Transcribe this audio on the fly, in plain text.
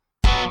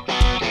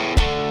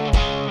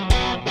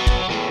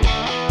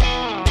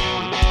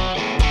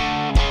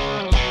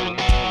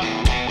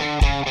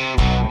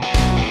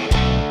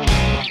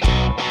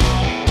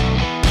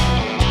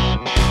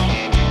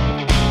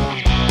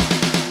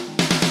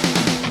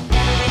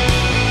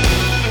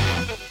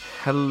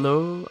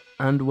Hello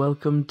and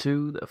welcome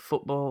to the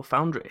Football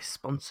Foundry,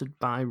 sponsored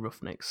by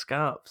Roughneck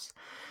Scarves.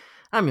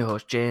 I'm your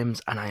host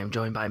James, and I am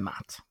joined by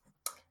Matt.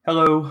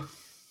 Hello.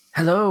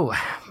 Hello,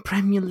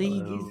 Premier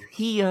League Hello. is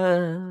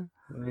here.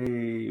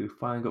 Hey, we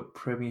finally got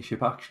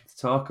Premiership action to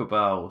talk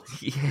about.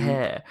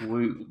 Yeah,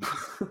 Whoop,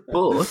 whoop.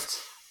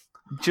 but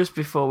just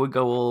before we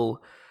go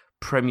all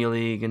Premier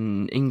League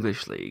and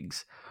English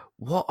leagues,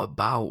 what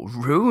about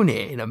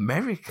Rooney in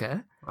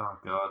America? Oh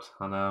God,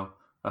 I know.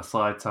 A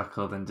slide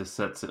tackle then just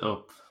sets it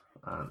up,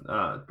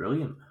 and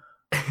brilliant.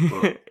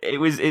 But it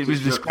was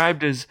just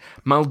described as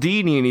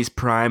Maldini in his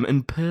prime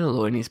and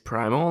Pirlo in his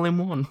prime, all in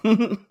one.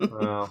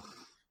 well,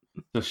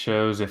 just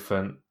shows if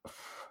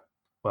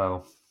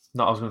well,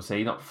 not I was going to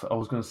say not. I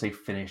was going to say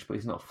finished, but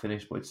he's not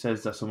finished. But it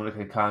says that someone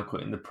who can't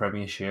quit in the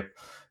Premiership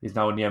is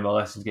now in the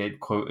MLS and getting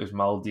quoted as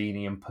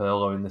Maldini and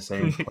Pirlo in the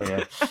same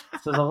player. Says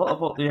a lot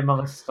about the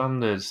MLS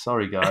standards.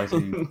 Sorry, guys,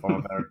 you're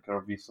from America,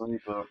 obviously,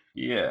 but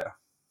yeah.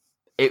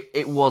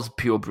 It was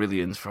pure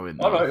brilliance from him,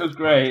 Oh no, though. it was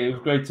great. It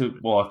was great to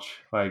watch.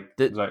 It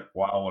The, was like,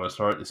 wow, when I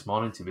saw it this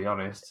morning, to be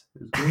honest.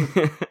 It was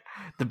good.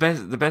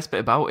 the best bit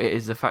about it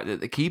is the fact that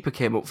the keeper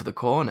came up for the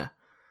corner.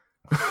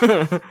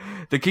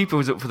 The keeper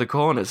was up for the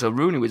corner, so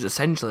Rooney was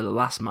essentially the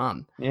last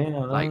man.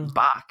 Yeah,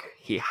 Back.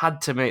 He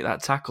had to make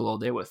that tackle or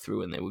they were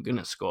through and they were going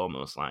to score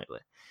most likely.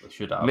 they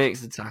should have.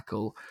 Makes the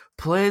tackle,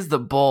 plays the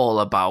ball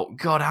about,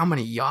 God, how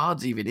many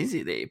yards even is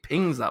it that he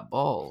pings that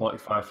ball?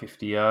 45,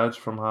 50 yards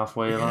from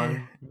halfway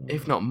line.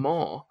 If not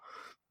more.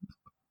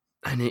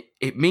 And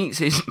it meets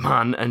his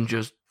man and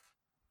just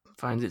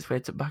finds its way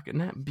to back of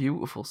net.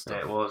 Beautiful stuff.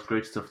 Yeah, it was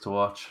great stuff to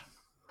watch.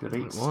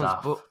 Great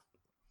stuff. But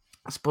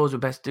I suppose we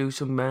best do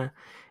some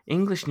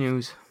English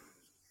news.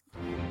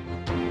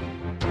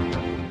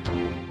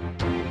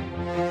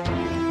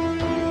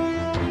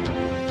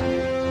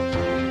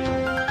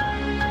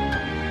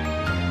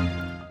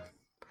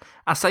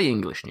 I say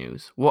English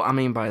news. What I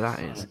mean by that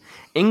is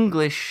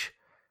English.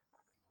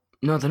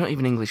 No, they're not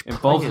even English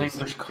Involves an players.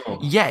 English club.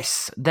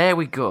 Yes, there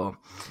we go.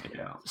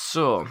 Yeah.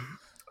 So,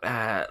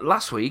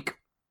 last week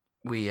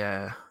we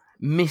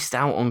missed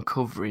out on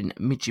covering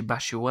Michy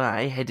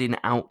Batshuayi heading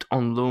out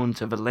on loan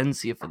to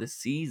Valencia for the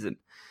season.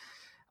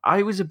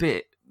 I was a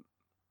bit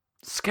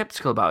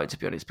sceptical about it, to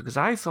be honest, because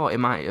I thought it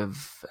might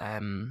have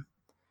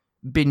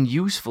been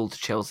useful to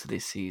Chelsea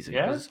this season.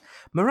 Yeah. Because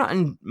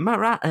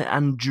Morata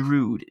and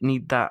Giroud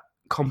need that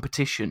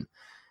competition.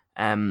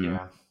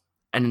 Yeah.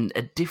 And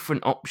a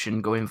different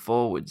option going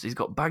forwards. He's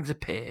got bags of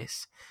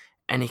pace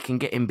and he can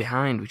get in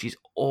behind, which is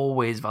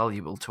always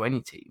valuable to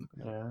any team.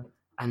 Yeah.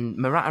 And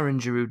Morata and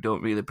Giroud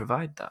don't really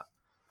provide that.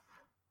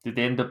 Did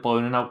they end up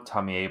loaning out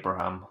Tammy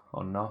Abraham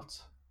or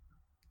not?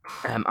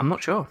 I'm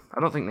not sure.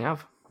 I don't think they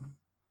have.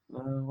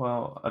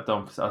 Well,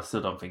 I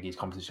still don't think he's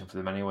competition for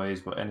them anyways.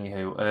 But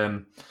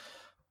anywho,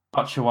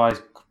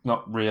 Batshuayi's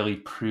not really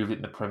proved it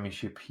in the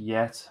Premiership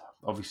yet.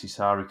 Obviously,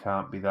 Sarri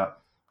can't be that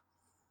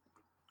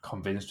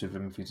convinced with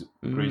him if he's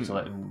agreed to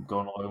let him go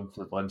on loan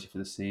for Valencia for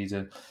the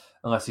season,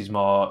 unless he's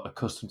more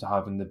accustomed to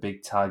having the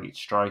big target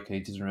striker. He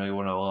doesn't really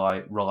want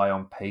to rely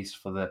on pace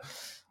for the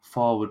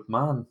forward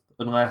man.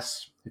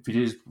 Unless if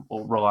he is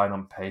relying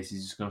on pace,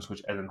 he's just going to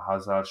switch Eden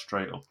Hazard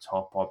straight up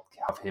top or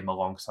have him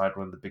alongside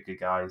one of the bigger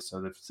guys. So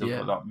they've still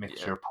got that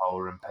mixture of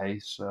power and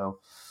pace. So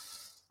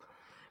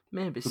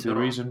maybe could so. be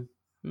the reason.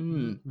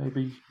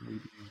 Maybe.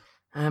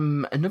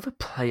 Another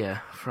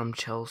player from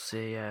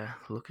Chelsea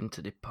looking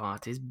to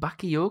depart is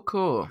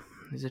Bakayoko.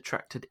 He's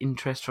attracted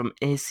interest from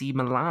AC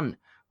Milan,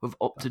 who've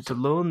opted to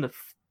loan the.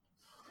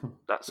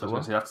 That's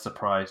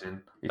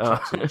surprising. It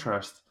attracts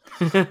interest.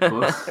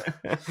 But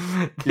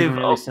They've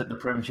really set the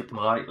Premiership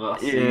light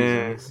last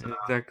season. So.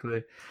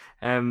 Exactly.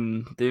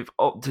 They've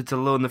opted to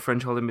loan the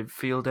French holding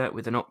midfielder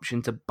with an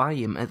option to buy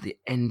him at the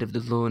end of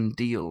the loan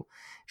deal.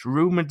 It's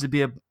rumoured to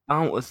be about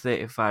a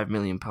 £35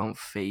 million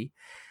fee,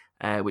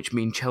 which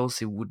means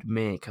Chelsea would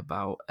make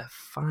about a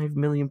 £5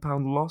 million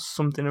loss,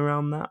 something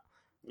around that.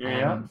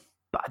 Yeah.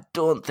 But I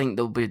don't think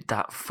they'll be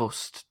that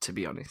fussed, to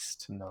be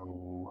honest.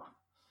 No.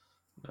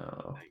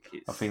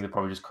 I think they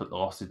probably just cut the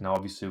losses now.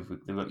 Obviously,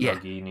 they've got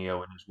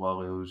Jorginho in as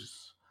well, who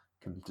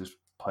can just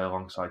play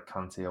alongside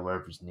Kante or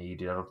wherever it's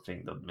needed. I don't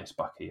think they'll miss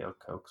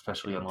Bakayoko,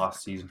 especially on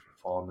last season's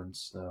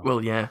performance. So.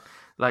 Well, yeah,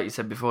 like you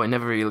said before, he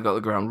never really got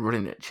the ground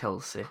running at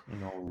Chelsea.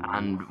 No.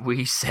 And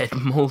we said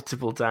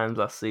multiple times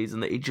last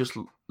season that he just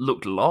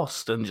looked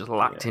lost and just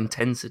lacked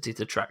intensity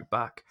to track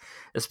back,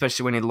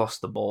 especially when he lost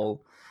the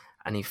ball.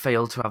 And he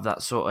failed to have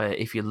that sort of,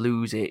 if you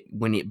lose it,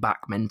 win it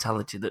back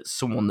mentality that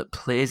someone that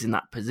plays in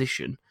that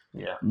position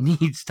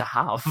needs to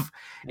have.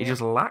 He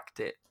just lacked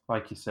it.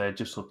 Like you said,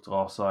 just looked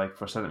lost. Like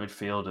for a centre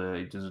midfielder,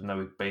 he doesn't know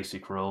his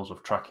basic roles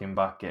of tracking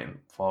back, getting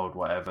forward,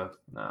 whatever.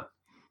 Nah.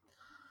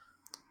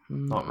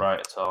 Not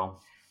right at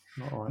all.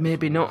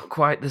 Maybe not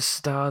quite the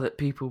star that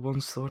people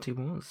once thought he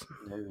was.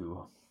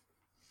 No.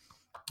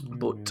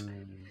 But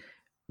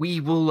we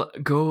will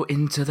go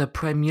into the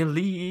Premier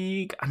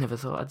League. I never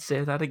thought I'd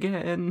say that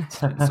again.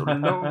 It's been so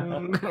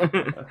long.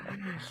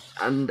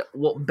 And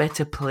what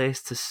better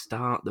place to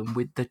start than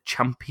with the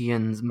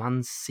champions,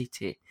 Man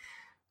City,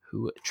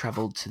 who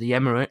travelled to the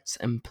Emirates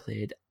and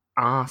played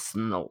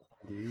Arsenal.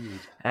 Indeed.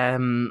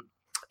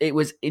 It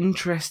was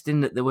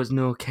interesting that there was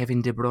no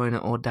Kevin De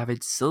Bruyne or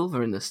David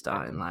Silva in the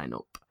starting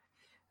lineup.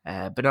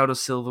 Bernardo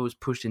Silva was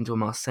pushed into a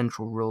more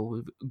central role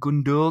with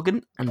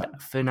Gundogan and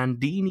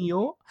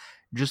Fernandinho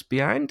just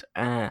behind.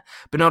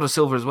 Bernardo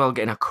Silva as well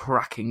getting a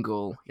cracking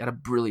goal. He had a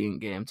brilliant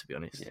game, to be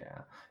honest. Yeah,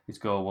 his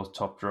goal was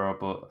top drawer,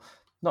 but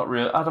not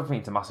really. I don't think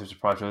it's a massive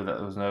surprise really that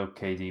there was no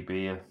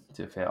KDB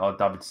to fit. Or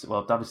David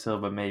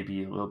Silva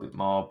maybe a little bit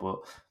more, but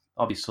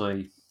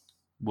obviously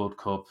World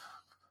Cup,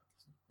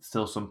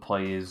 still some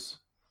players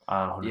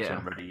aren't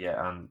 100% ready yet,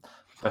 and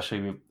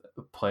especially with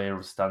a player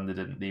of standard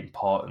and the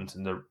importance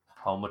and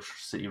how much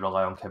City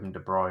rely on Kevin De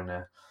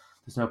Bruyne.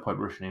 There's no point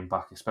rushing him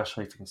back,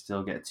 especially if he can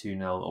still get a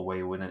 2-0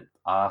 away win at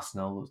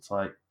Arsenal. It's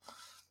like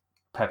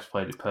Pep's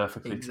played it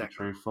perfectly, to be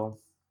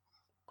truthful.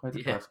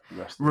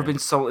 Rubbing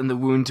salt in the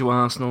wound to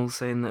Arsenal,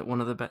 saying that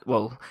one of the best,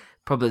 well,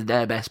 probably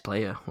their best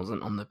player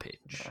wasn't on the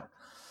pitch. Yeah.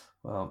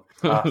 Well,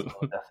 Arsenal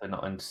are definitely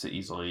not in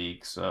City's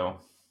league, so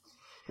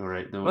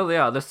well, they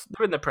are. They're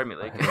in the Premier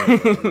League.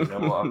 You know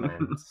what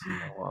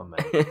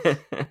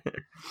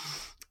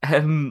I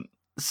meant.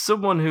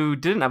 Someone who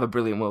didn't have a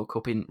brilliant World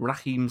Cup in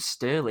Raheem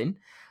Sterling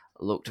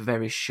looked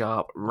very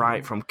sharp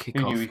right from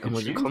kickoff and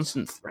was a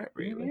constant threat,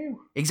 really.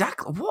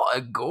 Exactly. What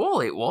a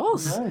goal it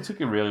was. Yeah, he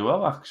took it really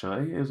well,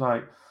 actually. It was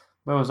like,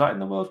 where was that in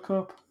the World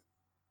Cup?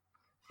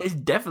 He's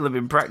definitely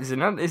been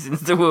practicing, hasn't he,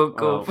 since the World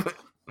Cup?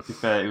 To be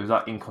fair, it was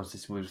that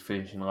inconsistent with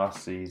finishing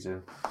last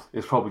season. It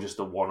was probably just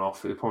a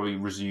one-off. It probably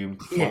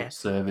resumed full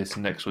service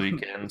next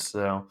weekend,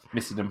 so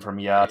missing them from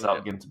yards out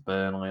against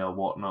Burnley or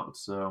whatnot,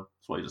 so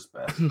that's what he does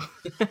best.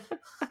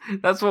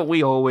 That's what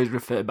we always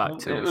refer back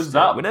to. It was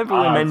that whenever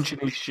we mention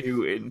his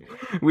shooting,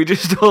 we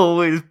just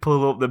always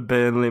pull up the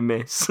Burnley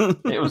miss.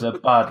 It was a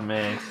bad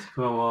miss.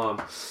 Come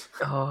on.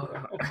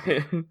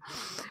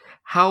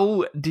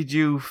 How did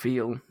you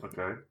feel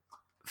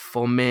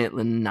for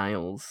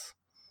Maitland-Niles?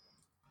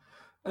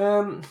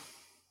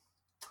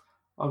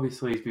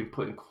 Obviously he's been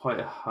put in quite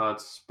a hard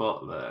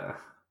spot there.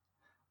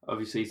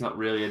 Obviously he's not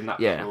really a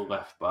natural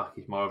left back.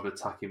 He's more of an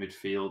attacking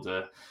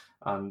midfielder,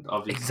 and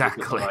obviously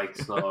with the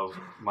likes of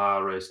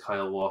Mahrez,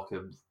 Kyle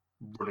Walker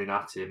running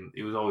at him,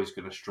 he was always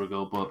going to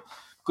struggle. But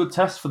good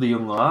test for the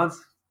young lad.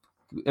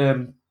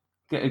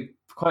 Get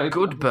quite a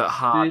good but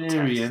hard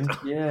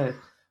test. Yeah,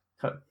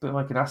 a bit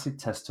like an acid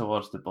test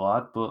towards the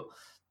lad, but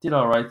did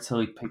all right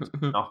till he picked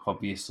up the knock,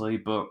 obviously.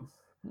 But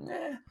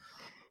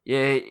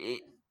yeah,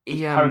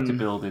 character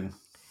building.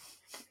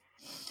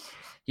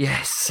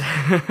 Yes,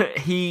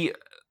 he.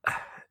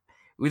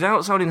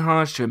 Without sounding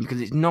harsh to him, because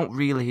it's not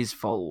really his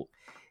fault,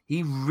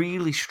 he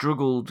really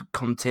struggled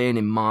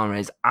containing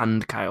Mahrez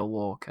and Kyle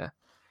Walker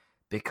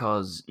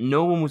because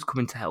no one was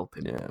coming to help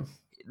him. Yeah.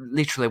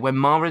 Literally, when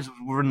Mahrez was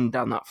running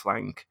down that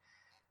flank,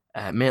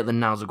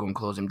 Maitland-Niles would go and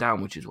close him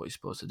down, which is what you're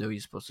supposed to do.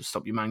 You're supposed to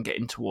stop your man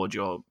getting towards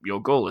your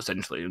goal,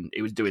 essentially, and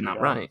he was doing that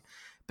right.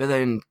 But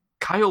then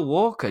Kyle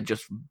Walker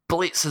just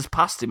blitzes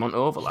past him on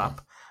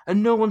overlap,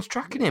 and no one's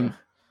tracking him.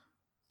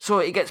 So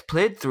it gets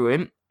played through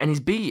him, and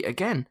he's beat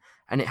again.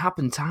 And it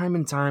happened time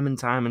and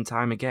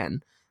time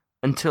again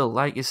until,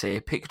 like you say,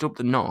 he picked up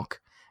the knock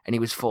and he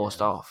was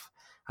forced off.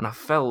 And I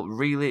felt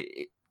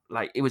really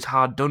like it was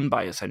hard done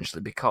by,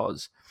 essentially,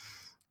 because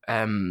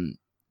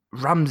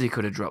Ramsey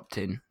could have dropped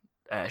in.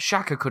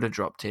 Xhaka could have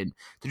dropped in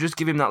to just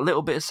give him that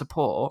little bit of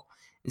support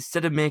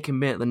instead of making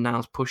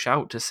Maitland-Niles push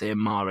out to say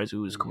Mahrez,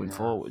 who was coming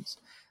forwards.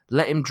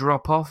 Let him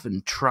drop off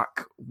and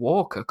track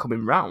Walker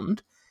coming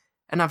round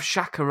and have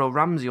Xhaka or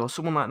Ramsey or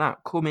someone like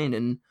that come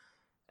in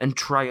and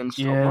try and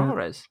stop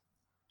Mahrez.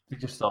 They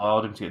just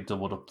allowed him to get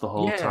doubled up the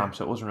whole time,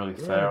 so it wasn't really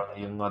fair on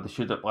the young lad. They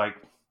should have, I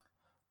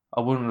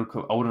wouldn't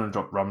have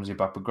dropped Ramsey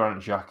back, but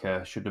Granit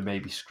Xhaka should have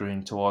maybe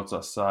screened towards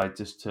that side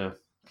just to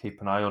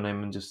keep an eye on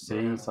him and just see.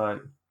 It's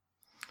like,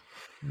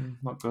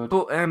 not good.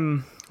 But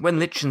when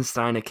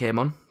Lichtsteiner came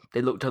on,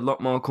 they looked a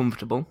lot more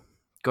comfortable.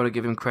 Got to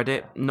give him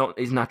credit. Not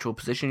his natural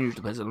position,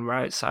 usually plays on the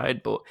right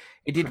side, but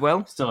he did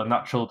well. Still a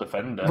natural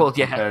defender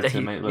compared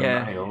to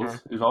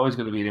Maitland-Niles. It was always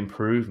going to be an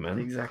improvement.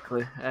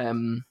 Exactly.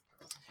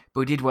 But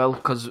he did well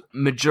because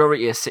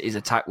majority of City's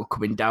attack were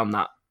coming down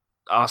that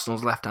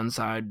Arsenal's left-hand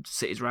side,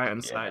 City's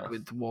right-hand side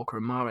with Walker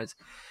and Mahrez.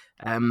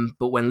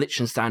 But when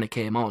Lichtsteiner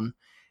came on,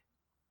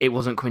 it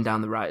wasn't coming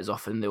down the right as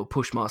often. They were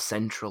pushed more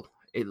central.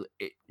 It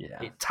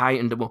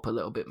tightened them up a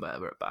little bit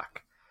better at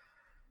back.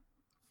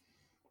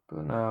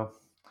 But no,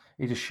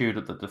 he just showed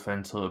at the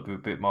defence a little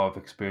bit more of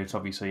experience.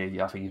 Obviously,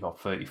 I think he's about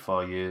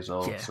 34 years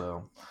old,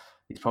 so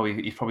he's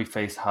probably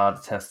faced harder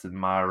tests than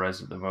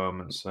Mahrez at the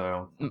moment.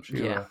 So I'm sure.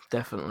 Yeah,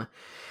 definitely.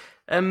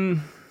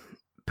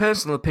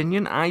 Personal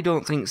opinion, I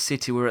don't think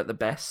City were at the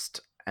best.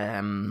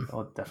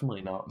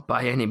 Definitely not.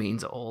 By any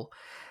means at all.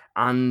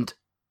 And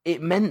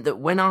it meant that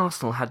when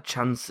Arsenal had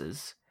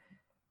chances,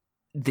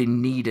 they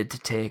needed to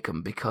take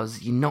them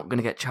because you're not going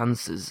to get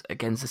chances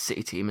against a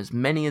City team, as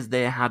many as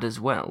they had as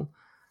well.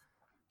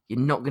 You're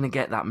not going to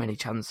get that many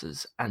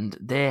chances. And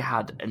they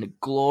had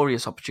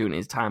glorious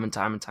opportunities time and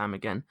time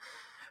again.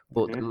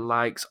 but the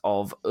likes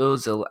of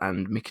Ozil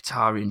and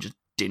Mkhitaryan just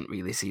didn't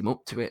really seem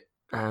up to it.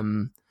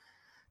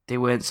 They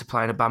weren't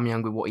supplying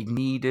Aubameyang with what he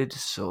needed,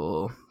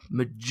 so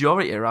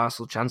majority of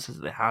Arsenal chances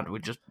they had were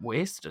just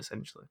wasted,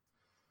 essentially.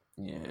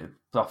 Yeah,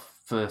 that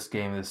first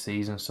game of the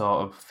season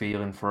sort of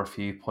feeling for a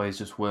few players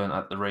just weren't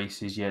at the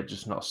races yet,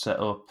 just not set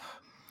up,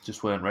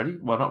 just weren't ready.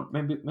 Well, not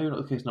maybe not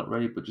the case, not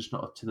ready, but just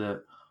not up to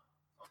the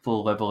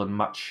full level and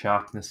match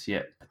sharpness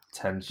yet,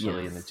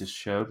 potentially, and it just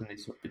showed in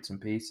these bits and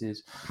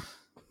pieces.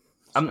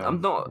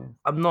 I'm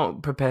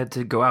not prepared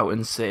to go out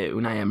and say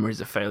Unai Emery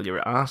is a failure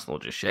at Arsenal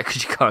just yet,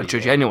 because you can't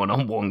judge anyone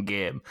on one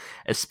game,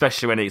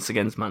 especially when it's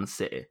against Man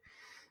City.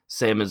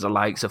 Same as the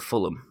likes of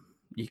Fulham.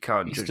 You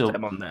can't judge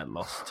them on their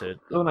loss to.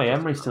 Unai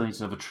Emery still needs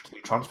another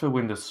transfer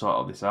window to sort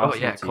of this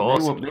Arsenal team.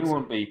 Course.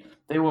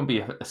 They won't be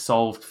a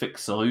solved,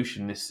 fixed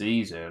solution this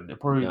season. It'll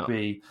probably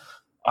be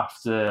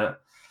after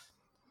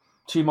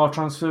 2 more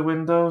transfer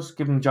windows.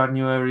 Give them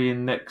January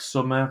and next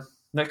summer.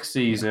 Next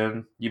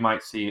season, you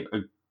might see.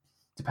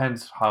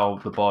 Depends how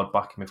the board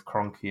back him with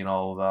Kroenke and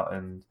all of that,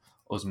 and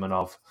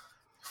Usmanov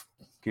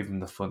give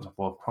him the funds.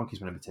 Well, Kroenke's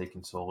going to be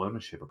taking sole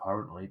ownership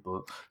apparently,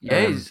 but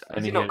has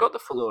he not got the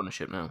full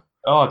ownership now?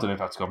 Oh, I don't know if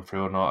that's gone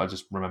through or not. I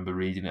just remember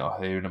reading it or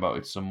hearing about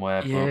it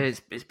somewhere. Yeah,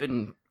 but it's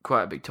been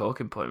quite a big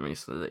talking point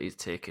recently that he's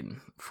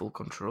taken full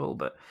control,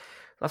 but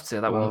I'll have to say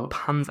that one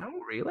pans out,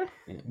 really.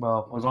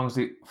 Well, as long as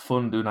they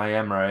fund Unai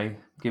Emery,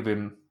 give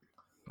him...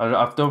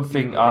 I don't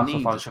think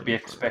Arsenal fans should be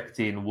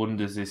expecting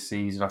wonders this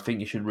season. I think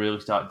you should really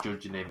start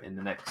judging him in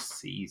the next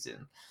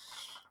season.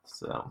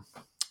 So...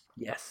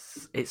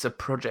 Yes, it's a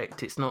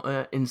project. It's not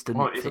an instant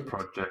fix. It's a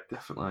project,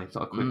 definitely. It's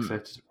not a quick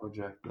fix, it's a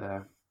project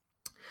there.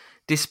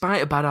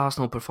 Despite a bad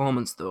Arsenal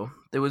performance, though,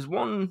 there was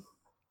one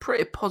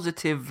pretty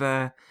positive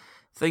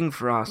thing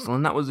for Arsenal,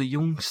 and that was a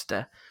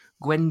youngster,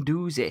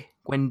 Guendouzi,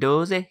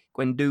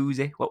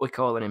 what we're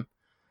calling him.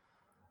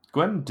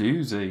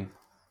 Guendouzi,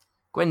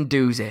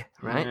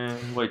 right? Yeah,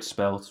 way it's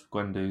spelled,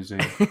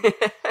 Guendouzi.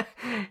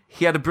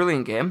 He had a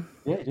brilliant game.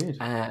 Yeah, he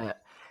did.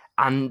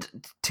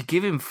 And to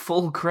give him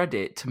full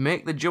credit, to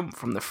make the jump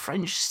from the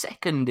French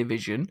second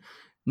division,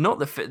 not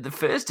the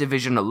first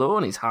division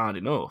alone is hard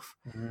enough,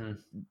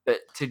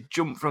 but to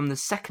jump from the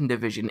second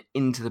division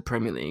into the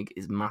Premier League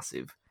is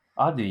massive.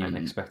 I didn't even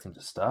expect him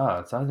to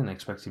start. I didn't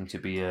expect him to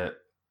be an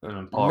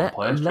important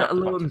player. Let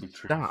alone to be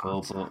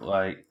truthful, but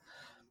like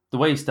the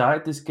way he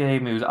started this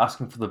game, he was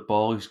asking for the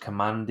ball, he was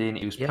commanding,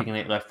 he was picking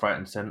it left, right,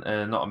 and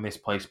centre. Not a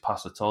misplaced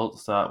pass at all to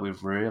start with.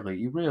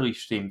 He really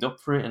steamed up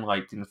for it and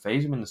like didn't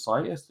phase him in the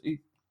slightest. He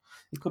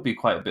could be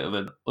quite a bit of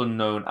an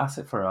unknown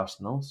asset for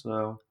Arsenal.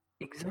 So.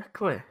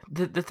 Exactly.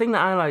 The thing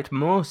that I liked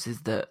most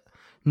is that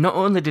not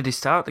only did he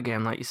start the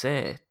game, like you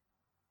say,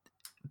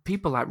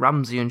 people like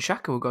Ramsey and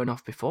Xhaka were going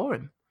off before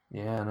him.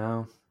 Yeah, I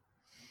know.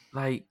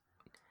 Like,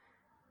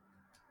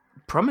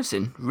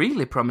 promising,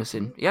 really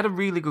promising. He had a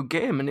really good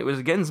game, and it was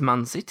against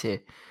Man City.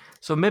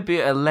 So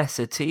maybe a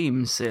lesser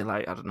team, say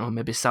like, I don't know,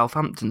 maybe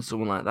Southampton,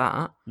 someone like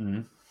that,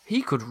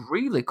 he could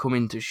really come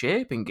into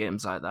shape in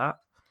games like that.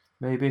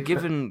 Maybe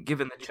given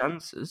the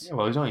chances. Yeah,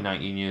 well, he's only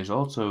 19 years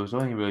old, so he's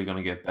only really going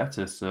to get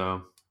better.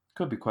 So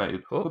could be quite a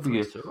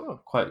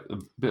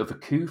bit of a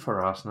coup for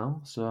Arsenal.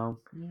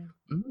 So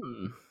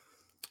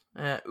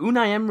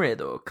Unai Emery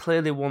though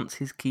clearly wants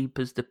his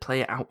keepers to play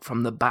it out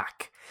from the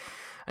back,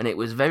 and it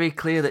was very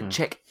clear that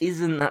Cech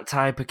isn't that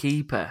type of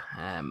keeper.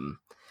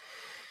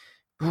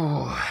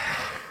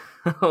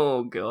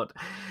 Oh God.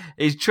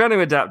 He's trying to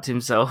adapt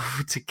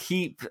himself to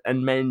keep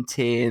and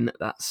maintain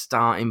that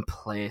starting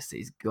place that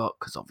he's got,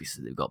 because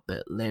obviously they've got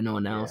Leno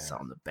now sat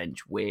on the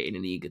bench waiting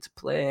and eager to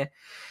play.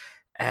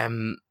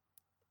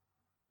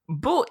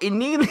 But he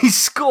nearly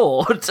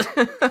scored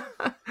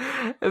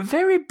a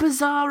very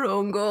bizarre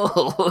own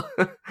goal.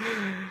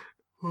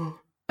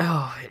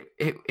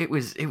 It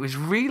was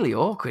really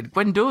awkward.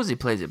 Guendouzi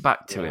plays it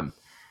back to him,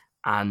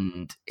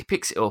 and he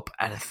picks it up,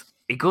 and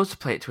he goes to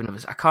play it to another.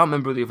 I can't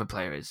remember who the other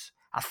player is.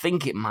 I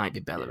think it might be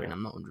Bellerin.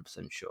 I'm not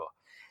 100% sure.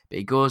 But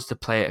he goes to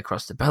play it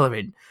across to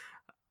Bellerin.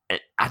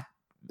 I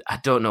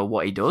don't know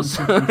what he does,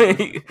 but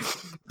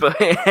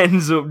it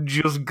ends up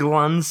just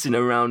glancing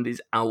around his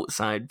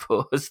outside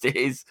post. It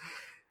is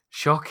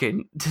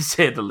shocking, to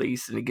say the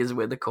least, and he gives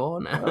away the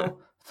corner. Well,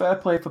 fair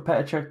play for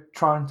Petr Cech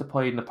trying to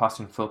play in the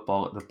passing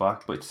football at the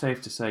back, but it's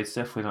safe to say it's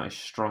definitely not his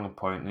strong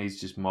point, and he's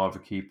just more of a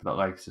keeper that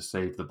likes to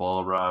save the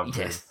ball rather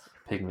than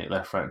picking it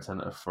left, right, and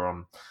centre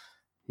from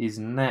his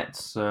net.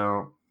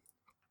 So,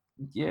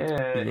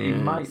 he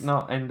might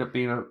not end up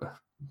being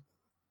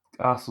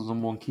Arsenal's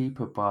 #1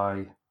 keeper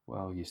by,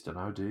 well, you don't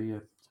know, do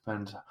you?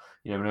 Depends.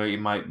 You never know, he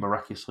might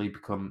miraculously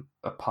become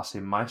a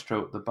passing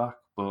maestro at the back,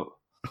 but...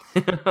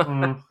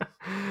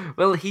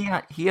 Well, he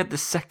had the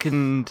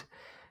second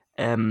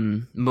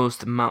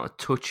most amount of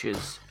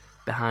touches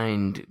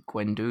behind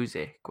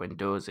Guendouzi. I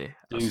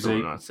still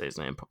don't know how to say his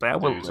name properly. I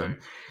will learn.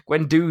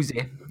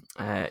 Guendouzi.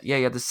 He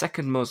had the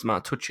second most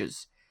amount of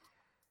touches.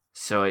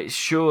 So it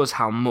shows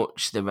how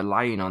much they're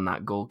relying on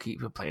that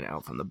goalkeeper playing it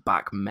out from the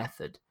back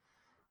method.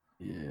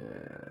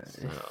 Yeah,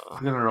 So if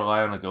we're going to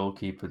rely on a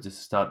goalkeeper just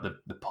to start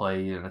the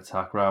play and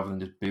attack rather than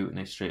just booting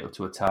it straight up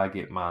to a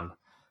target man,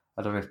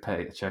 I don't know if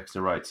Petr Cech's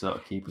the right sort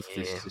of keeper for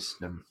yeah, this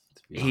system,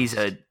 to be he's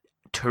honest. a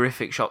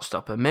terrific shot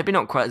stopper. Maybe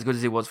not quite as good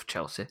as he was for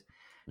Chelsea,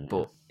 Yeah.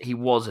 but he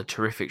was a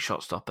terrific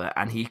shot stopper,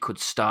 and he could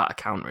start a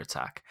counter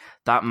attack.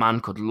 That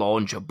man could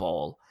launch a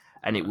ball,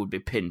 and it would be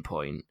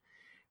pinpoint.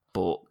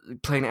 But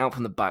playing it out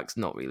from the back's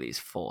not really his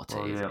forte.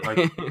 Well, Is yeah,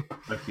 it?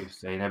 like you were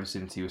saying, ever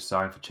since he was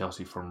signed for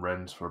Chelsea from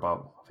Rennes for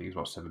about, I think it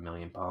was about £7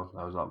 million.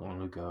 That was that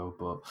long ago,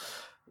 but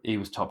he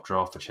was top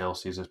draw for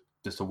Chelsea as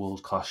just a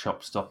world class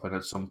shot stopper. And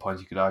at some point,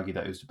 you could argue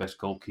that he was the best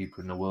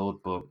goalkeeper in the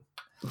world. But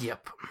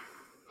Yep.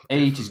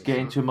 age is Definitely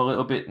getting so. to him a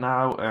little bit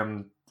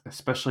now,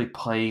 especially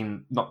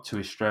playing not to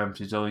his strengths.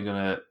 He's only going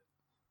to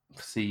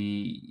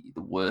see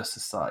the worst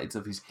sides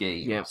of his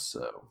game. Yep.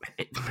 So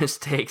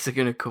Mistakes are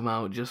going to come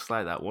out just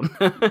like that one.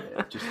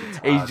 yeah, just a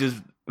tad. He's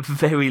just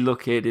very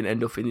lucky he didn't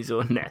end up in his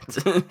own net.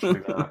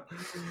 True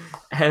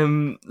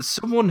that.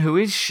 Someone who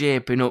is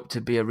shaping up to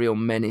be a real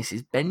menace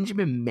is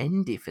Benjamin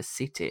Mendy for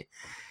City.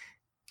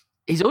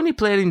 He's only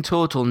played in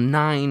total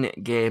 9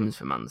 games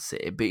for Man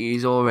City, but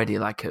he's already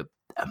like a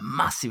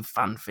massive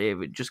fan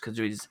favourite just because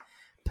of his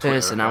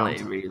personality,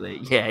 account. really.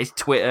 Yeah, his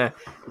Twitter.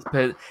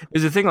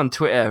 There's a thing on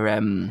Twitter.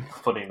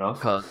 Funny enough.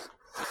 Because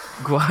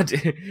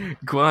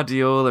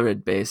Guardiola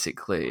had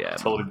basically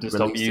Told him to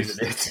stop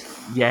released using it.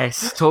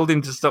 Yes, told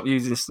him to stop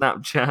using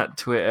Snapchat,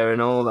 Twitter, and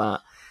all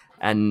that,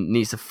 and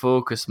needs to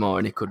focus more,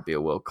 and he could be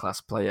a world-class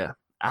player.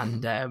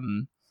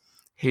 And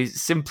he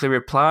simply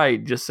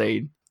replied, just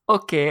saying,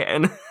 "Okay,"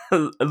 and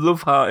a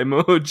love heart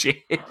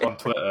emoji. On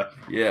Twitter.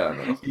 Yeah, I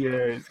know.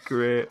 Yeah, it's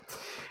great.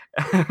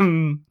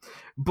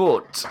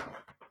 But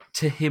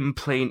to him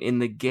playing in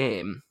the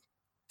game,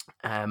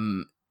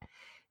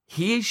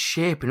 he is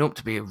shaping up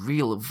to be a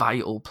real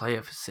vital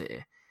player for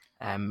City.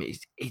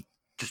 He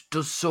just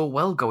does so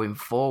well going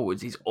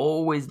forwards. He's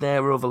always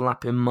there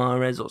overlapping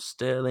Mahrez or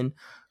Sterling,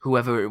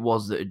 whoever it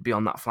was that would be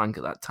on that flank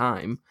at that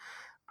time.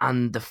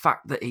 And the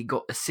fact that he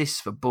got assists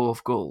for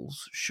both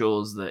goals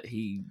shows that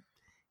he's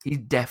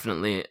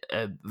definitely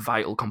a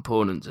vital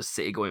component to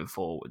City going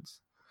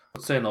forwards.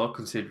 I'm saying a lot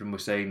considering we're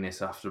saying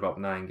this after about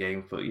 9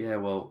 games, but yeah,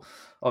 well,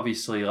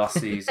 obviously last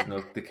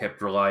season they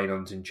kept relying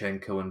on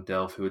Zinchenko and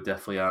Delph, who are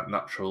definitely aren't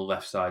natural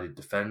left-sided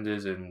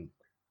defenders, and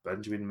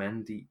Benjamin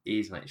Mendy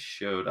is, and it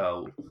showed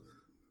out.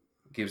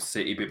 Gives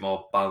City a bit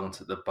more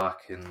balance at the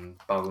back and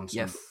balance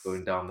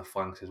going down the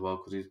flanks as well,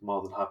 because he's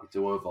more than happy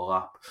to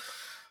overlap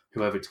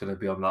whoever it's going to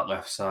be on that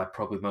left side.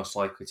 Probably most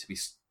likely to be,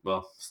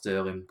 well,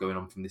 Sterling going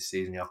on from this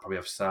season. You'll probably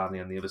have Sane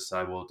on the other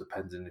side, well,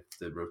 depending if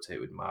they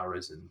rotate with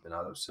Mahrez and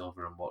Bernardo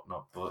Silva and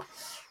whatnot. But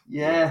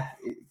yeah,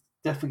 it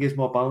definitely gives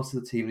more balance to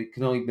the team. It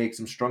can only make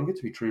them stronger,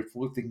 to be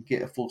truthful, if they can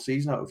get a full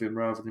season out of him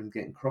rather than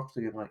getting crocked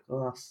again like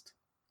last.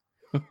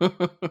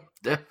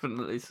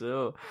 Definitely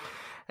so.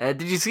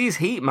 Did you see his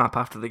heat map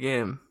after the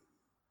game?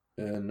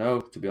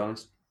 No, to be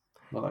honest.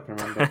 Not that I can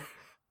remember.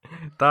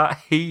 That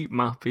heat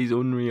map is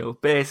unreal.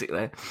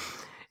 Basically,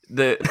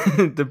 the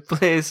the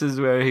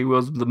places where he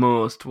was the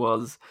most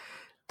was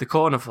the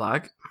corner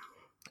flag,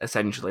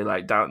 essentially,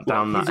 like down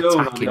that attacking.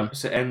 On the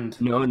opposite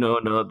end. No,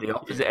 the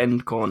opposite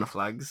end corner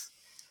flags.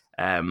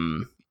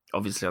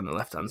 Obviously on the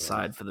left hand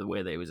side for the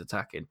way they was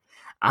attacking,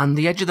 and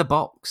the edge of the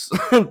box.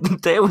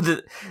 they were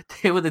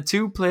the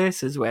 2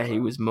 places where he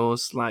was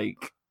most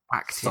like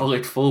active.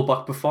 Solid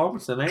fullback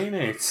performance, then, ain't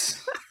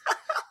it?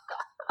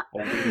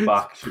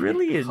 Back,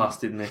 brilliant.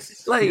 Classed in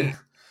this, like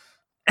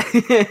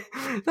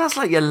that's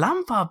like your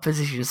Lampard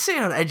position,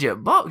 sitting on the edge of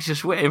the box,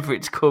 just waiting for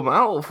it to come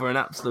out for an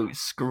absolute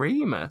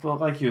screamer. Well,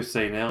 like you were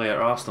saying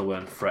earlier, Arsenal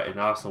weren't threatening.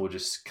 Arsenal were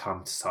just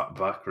sat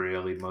back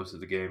really most of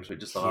the game, so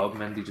it just allowed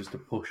Mendy just to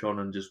push on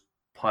and just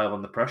pile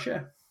on the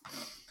pressure.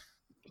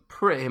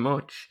 Pretty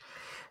much.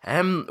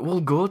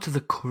 We'll go to the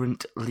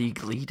current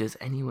league leaders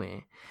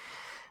anyway.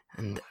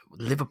 And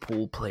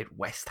Liverpool played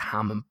West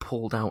Ham and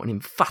pulled out an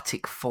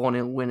emphatic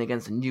 4-0 win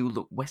against a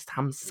new-look West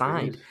Ham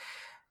side.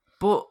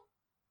 But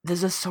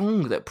there's a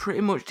song that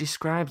pretty much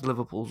describes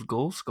Liverpool's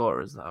goal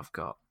scorers that I've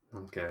got.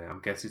 Okay,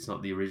 I'm guessing it's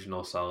not the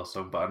original Salah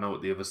song, but I know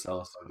what the other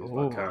Salah song is,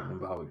 but I can't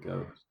remember how it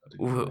goes.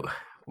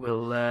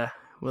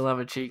 We'll have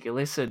a cheeky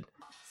listen.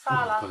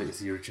 Salah. But it is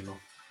the original.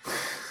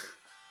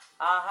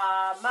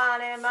 Aha,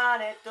 money,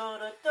 do.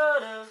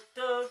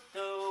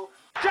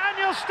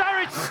 Daniel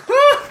Sturridge!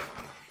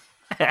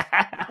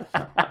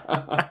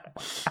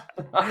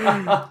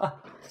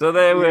 So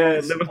they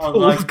were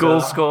Liverpool's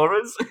goal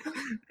scorers.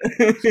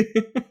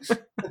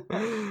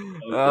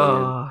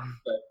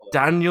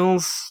 Daniel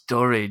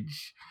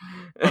Sturridge.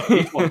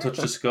 He's one touch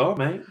to score,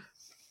 mate.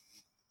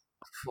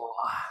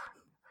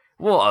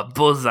 What a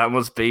buzz that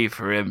must be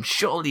for him.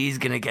 Surely he's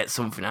going to get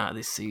something out of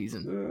this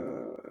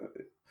season.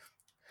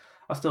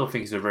 I still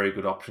think he's a very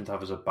good option to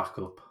have as a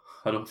backup.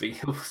 I don't think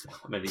he'll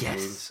start many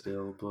games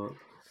still, but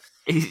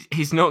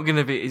he's not going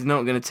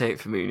to take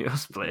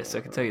Firmino's place. I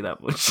can tell you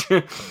that much.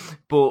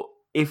 But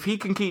if he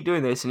can keep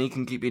doing this and he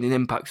can keep being an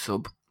impact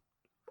sub,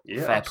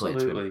 fair play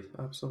to him.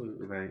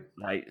 Absolutely, mate.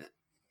 Like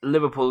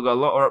Liverpool got a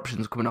lot of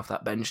options coming off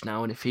that bench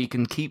now, and if he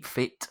can keep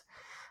fit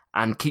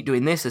and keep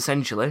doing this,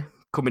 essentially,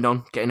 coming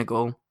on, getting a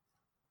goal,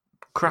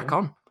 crack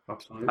on.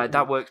 Absolutely. Like,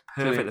 that works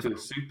Turn perfectly. into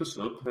a super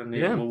sub, and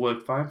Yeah. it will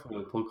work fine for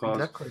Liverpool because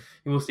Exactly.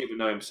 he must even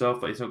know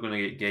himself that he's not going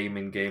to get game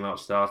in, game out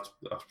starts,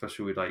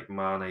 especially with like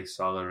Mane,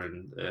 Salah,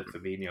 and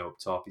Firmino up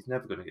top. He's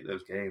never going to get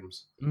those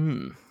games.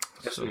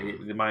 Especially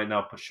they might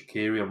now put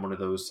Shaqiri on one of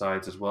those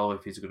sides as well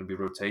if he's going to be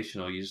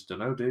rotational. You just don't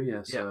know, do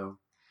you? So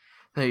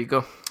there you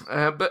go.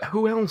 But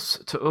who else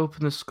to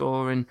open the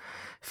scoring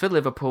for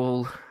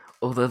Liverpool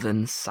other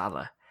than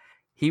Salah?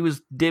 He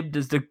was dibbed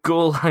as the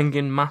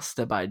goal-hanging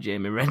master by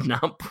Jamie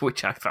Redknapp,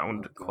 which I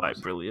found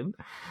quite brilliant.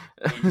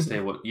 You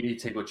need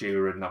to take what Jamie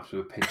Redknapp's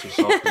with a pinch of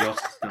salt. Because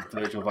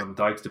Virgil van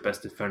Dijk's the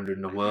best defender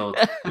in the world,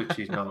 which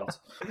he's not.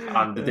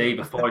 And the day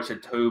before, I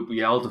said Toby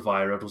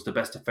Alderweireld was the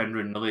best defender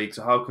in the league.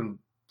 So how can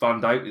Van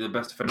Dijk be the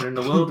best defender in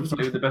the world if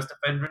he's the best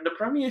defender in the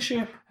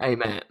Premiership? Hey,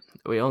 mate,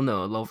 we all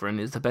know Lovren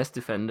is the best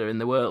defender in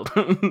the world.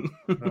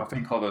 I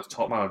think all those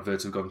top man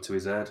adverts have gone to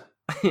his head.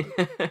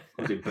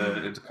 Was it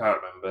Burton? I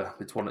can't remember.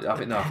 It's one. I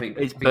think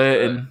it's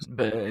Burton.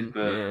 Burton.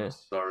 Yeah.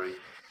 Sorry.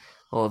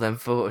 All them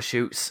photo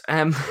shoots.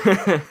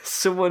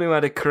 Someone who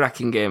had a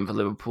cracking game for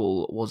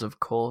Liverpool was, of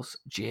course,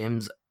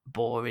 James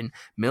Boring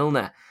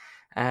Milner.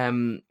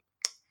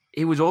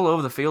 He was all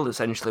over the field,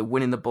 essentially,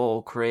 winning the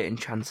ball, creating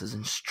chances,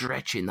 and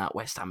stretching that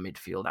West Ham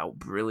midfield out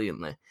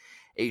brilliantly.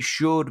 It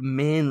showed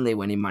mainly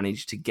when he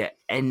managed to get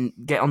on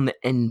the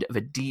end of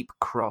a deep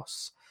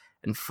cross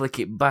and flick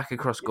it back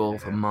across goal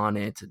for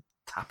Mane to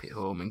tap it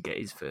home and get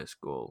his first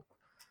goal.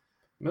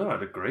 Milner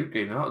had a great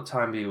game. At the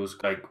time, he was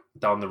like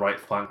down the right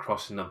flank,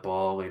 crossing the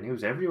ball, and he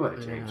was everywhere.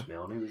 James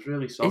Milner, he was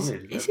really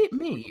solid. Is it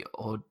me,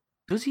 or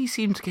does he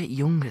seem to get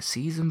younger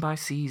season by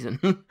season?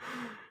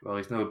 Well,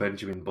 he's no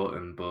Benjamin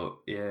Button, but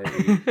yeah,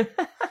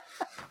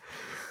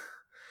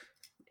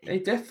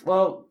 he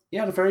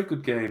had a very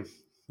good game.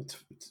 It's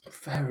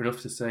fair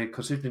enough to say,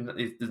 considering that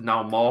there's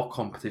now more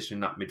competition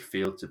in that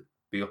midfield to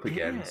be up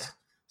against. Yeah.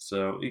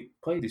 So he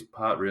played his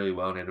part really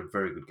well and he had a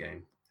very good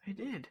game. He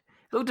did.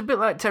 Looked a bit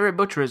like Terry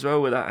Butcher as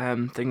well with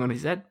that thing on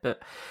his head,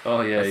 but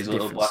he's a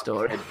little black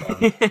story.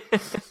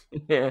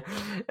 Headband.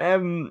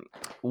 Yeah.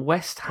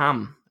 West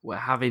Ham were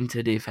having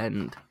to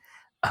defend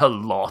a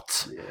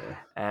lot.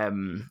 Yeah.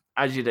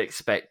 As you'd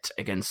expect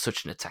against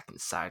such an attacking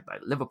side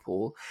like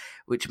Liverpool,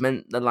 which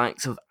meant the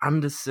likes of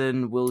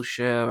Anderson,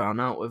 Wilshere,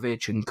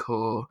 Arnautovic and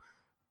co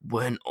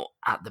weren't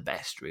at the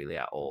best really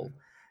at all.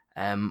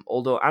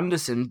 Although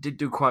Anderson did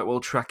do quite well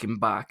tracking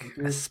back,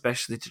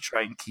 especially to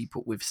try and keep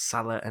up with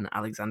Salah and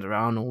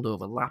Alexander-Arnold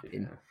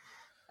overlapping.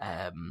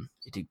 Yeah.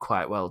 He did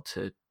quite well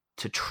to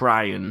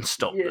try and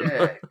stop them.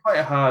 Yeah, quite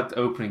a hard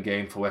opening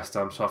game for West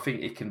Ham, so I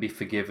think it can be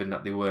forgiven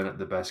that they weren't at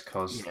the best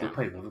because they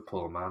played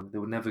Liverpool, man. They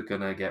were never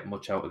going to get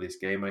much out of this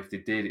game, and if they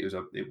did,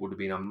 it would have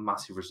been a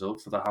massive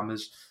result for the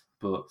Hammers.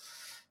 But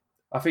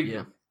I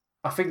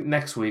think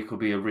next week will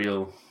be a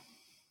real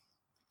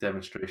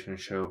demonstration and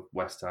show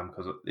West Ham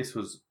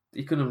because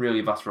you couldn't really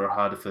have asked for a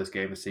harder first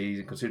game of the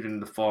season, considering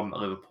the form that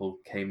Liverpool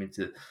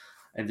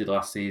ended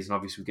last season.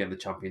 Obviously, we're getting the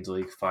Champions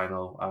League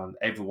final, and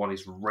everyone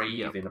is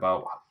raving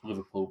about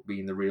Liverpool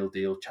being the real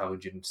deal,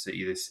 challenging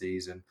City this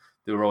season.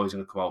 They were always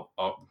going to come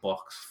out the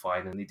box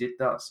fine, and they did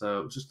that. So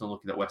it was just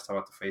unlucky that West Ham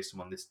had to face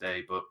them on this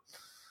day, but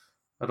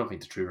I don't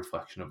think it's a true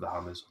reflection of the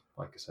Hammers,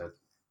 like I said.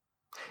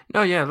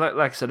 No, yeah,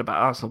 like I said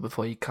about Arsenal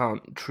before, you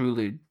can't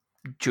truly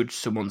judge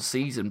someone's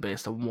season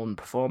based on one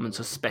performance,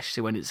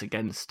 especially when it's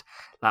against,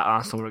 like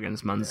Arsenal were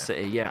against Man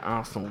City. Yeah,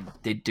 Arsenal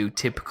did do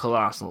typical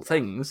Arsenal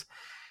things,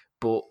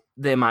 but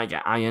they might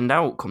get ironed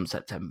out come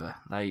September.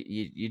 Like,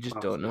 you just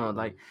don't know.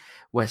 Like,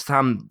 West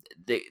Ham,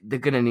 they're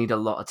going to need a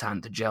lot of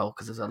time to gel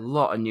because there's a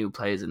lot of new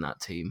players in that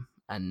team,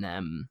 and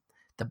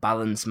the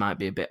balance might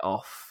be a bit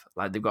off.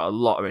 Like, they've got a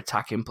lot of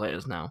attacking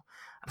players now.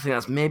 I think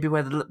that's maybe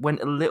where they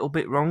went a little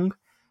bit wrong.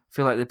 I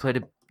feel like they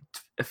played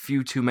a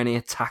few too many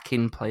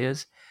attacking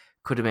players.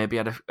 Could have maybe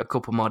had a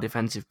couple more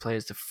defensive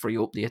players to free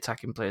up the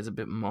attacking players a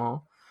bit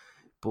more.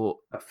 But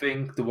I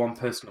think the one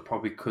person that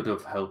probably could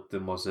have helped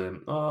them was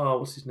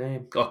what's his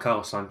name? Oh,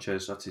 Carlos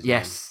Sanchez. That's his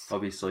name.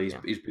 Obviously,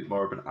 he's a bit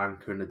more of an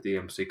anchor in the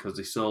DMC because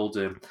they sold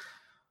him.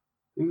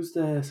 Who was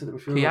there? Centre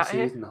midfielder last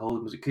season?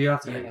 Was it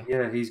Kouyaté?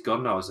 Yeah, he's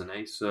gone now, isn't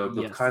he? So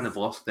they've kind of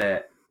lost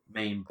their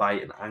main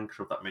bite and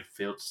anchor of that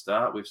midfield to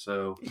start with.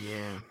 So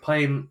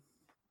playing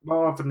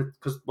more often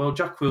because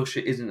Jack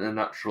Wilshere isn't a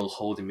natural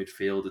holding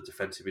midfielder,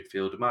 defensive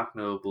midfielder. Mark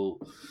Noble,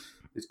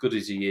 as good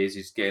as he is,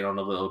 he's getting on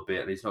a little bit,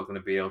 and he's not going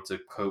to be able to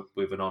cope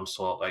with an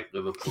onslaught like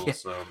Liverpool. Yeah.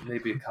 So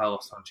maybe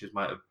Carlos Sanchez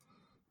might have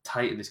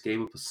tightened this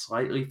game up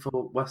slightly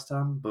for West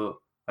Ham, but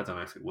I don't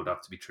know if it would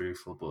have to be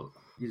truthful. But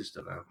you just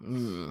don't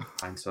know.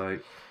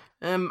 Hindsight.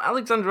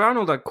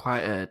 Alexander-Arnold had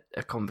quite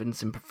a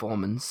convincing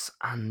performance,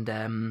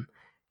 and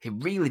he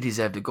really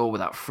deserved a goal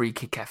with that free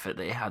kick effort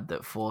that he had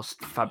that forced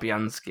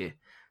Fabianski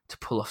to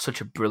pull off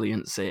such a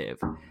brilliant save.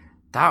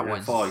 That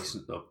was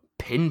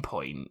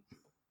pinpoint.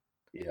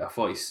 Yeah, I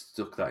thought he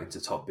stuck that into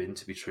top bin,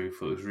 to be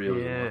truthful. It was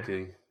really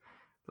unlucky.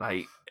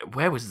 Like,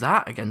 where was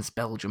that against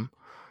Belgium?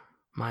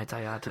 might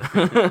I add.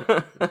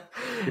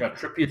 Yeah,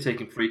 Trippier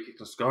taking free kicks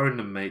and scoring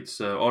them, mate.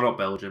 So, or not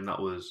Belgium, that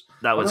was...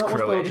 That was no, it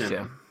Croatia.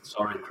 Belgium.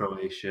 Sorry,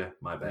 Croatia.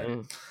 My bad.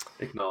 Yeah.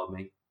 Ignore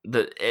me.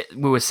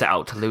 We were set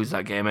out to lose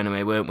that game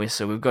anyway, weren't we?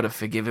 So we've got to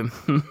forgive him.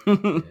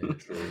 Yeah,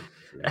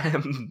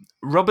 true.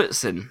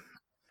 Robertson,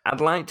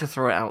 I'd like to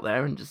throw it out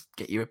there and just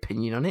get your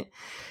opinion on it.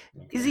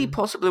 Okay. Is he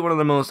possibly one of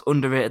the most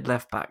underrated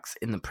left-backs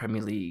in the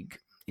Premier League?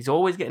 He's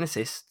always getting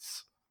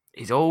assists.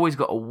 He's always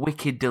got a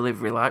wicked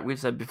delivery, like we've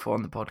said before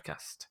on the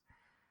podcast.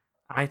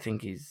 I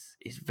think he's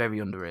very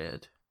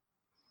underrated.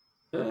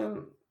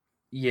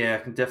 Yeah,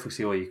 I can definitely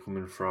see where you're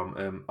coming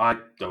from. I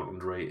don't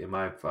underrate him.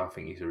 I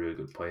think he's a really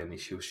good player, and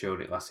he was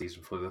showing it last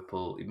season for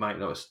Liverpool. He might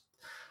not.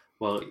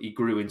 Well, he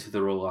grew into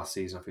the role last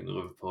season. I think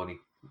Liverpool, and he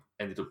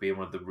ended up being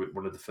one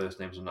of the first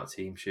names on that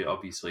team sheet.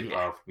 Obviously,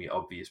 apart from the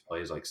obvious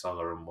players like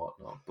Salah and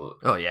whatnot. But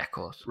oh yeah, of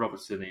course,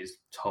 Robertson is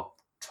top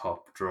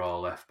draw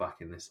left back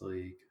in this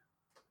league.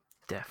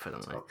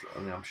 Definitely. I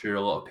mean, I'm sure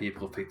a lot of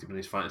people have picked him in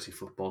his fantasy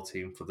football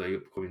team for the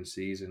upcoming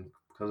season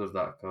because of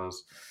that.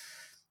 Because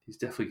he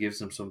definitely gives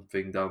them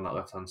something down that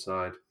left hand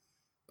side.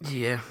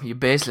 Yeah, you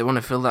basically want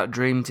to fill that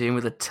dream team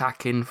with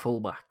attacking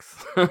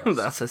fullbacks.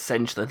 That's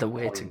essentially the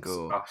way to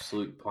go.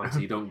 Absolute point.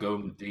 You don't go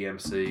with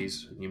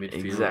DMCs in your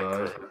midfield.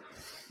 Exactly.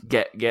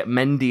 Get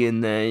Mendy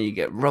in there, you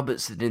get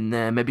Robertson in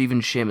there, maybe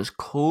even Seamus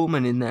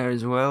Coleman in there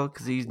as well,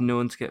 because he's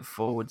known to get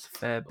forwards a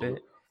fair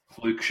bit.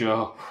 Luke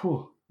Shaw.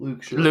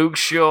 Luke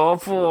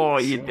Shaw.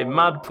 You'd be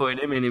mad putting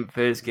him in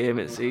first game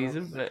of the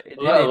season. But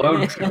let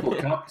alone triple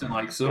captain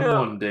like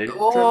someone did.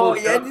 Oh, triple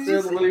yeah,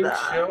 captain Luke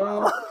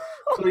Shaw.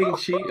 Clean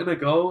sheet and a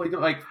goal. He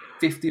got like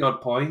 50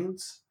 odd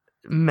points.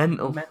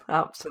 Mental.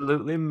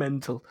 Absolutely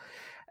mental.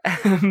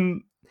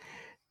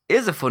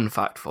 Here's a fun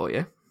fact for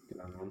you.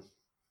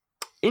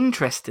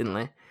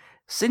 Interestingly,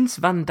 since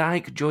Van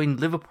Dijk joined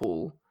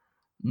Liverpool,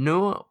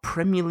 no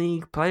Premier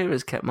League player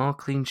has kept more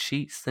clean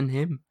sheets than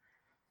him.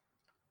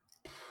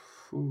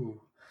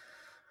 Ooh.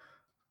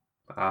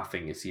 I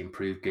think it's the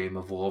improved game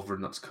of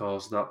Lovren that's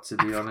caused that, to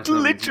be honest.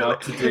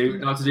 Literally.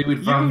 Not to do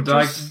with Van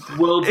Dijk,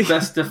 world's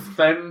best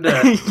defender.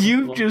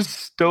 You just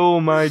stole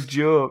my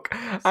joke.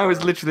 I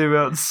was literally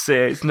about to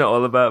say it's not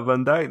all about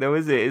Van Dijk, though,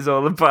 is it? It's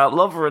all about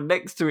Lovren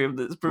next to him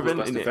that's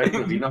preventing it. Defender,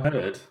 have you not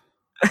heard?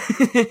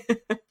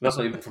 That's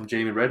not even from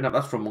Jamie Redknapp.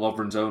 That's from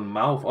Lovren's own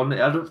mouth.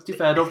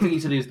 I don't think he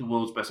said he was the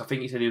world's best. I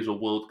think he said he was a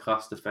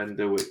world-class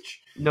defender,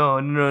 which...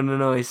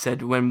 No. He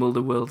said, when will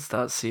the world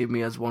start seeing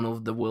me as one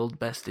of the world's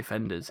best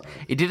defenders?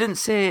 He didn't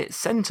say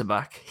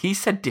centre-back. He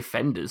said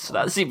defenders, so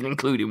that's even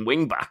including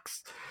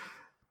wing-backs.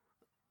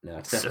 Yeah,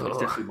 it's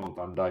definitely more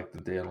Van Dijk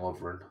than Dejan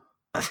Lovren.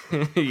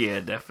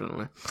 Yeah,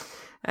 definitely.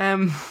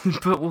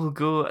 But we'll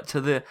go to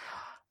the...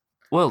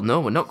 Well,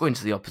 no, we're not going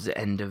to the opposite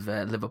end of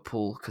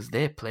Liverpool because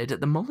they played at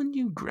the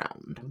Molineux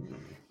ground.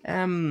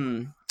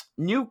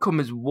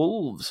 Newcomers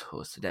Wolves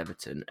hosted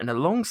Everton, and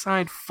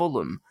alongside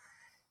Fulham,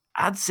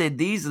 I'd say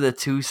these are the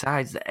two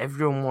sides that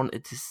everyone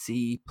wanted to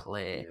see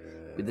play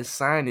with the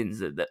signings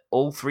that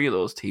all three of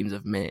those teams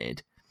have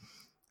made.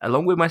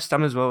 Along with West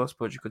Ham as well, I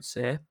suppose you could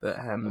say. But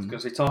I was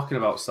going to say, talking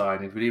about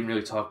signings, we didn't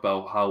really talk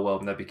about how well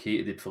Naby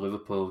Keita did for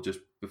Liverpool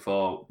just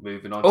before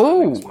moving on to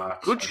the next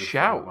match. Good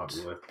shout.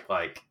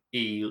 Like,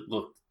 he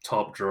looked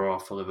top draw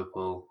for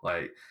Liverpool.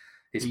 Like,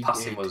 his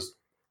passing was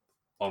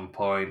on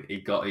point.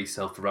 He got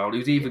himself around. He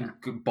was even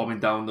bombing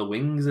down the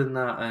wings and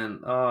that.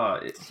 And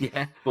But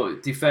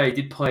to be fair, he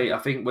did play. I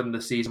think when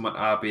the season when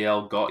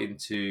RBL got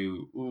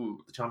into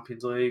the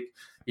Champions League,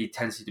 he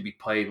tends to be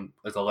playing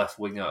as a left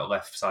winger, a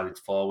left-sided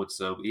forward.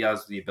 So he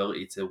has the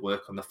ability to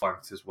work on the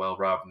flanks as well,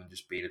 rather than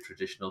just being a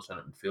traditional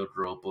centre midfield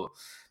role. But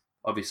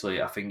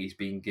obviously, I think he's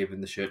been given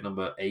the shirt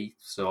number 8.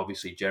 So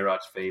obviously,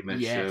 Gerrard's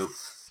famous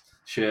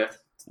shirt.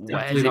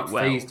 Definitely not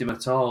phased him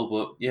at all,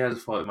 but yeah, I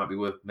just thought it might be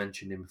worth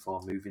mentioning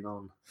before moving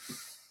on.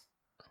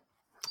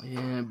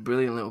 Yeah,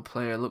 brilliant little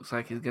player. Looks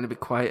like he's going to be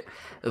quite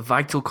a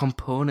vital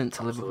component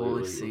to Liverpool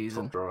this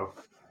season.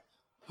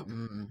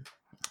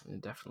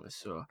 Definitely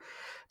so.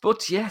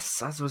 But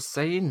yes, as I was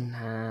saying,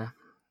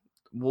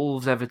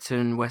 Wolves,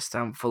 Everton, West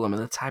Ham, Fulham are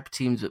the type of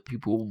teams that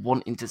people were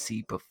wanting to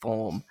see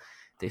perform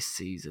this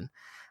season.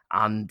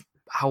 And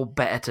how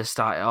better to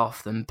start it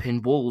off than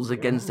pin Wolves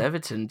against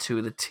Everton, two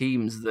of the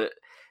teams that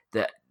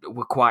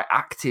were quite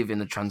active in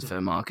the transfer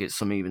market.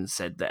 Some even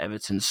said that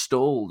Everton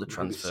stole the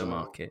transfer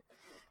market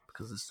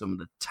because of some of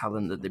the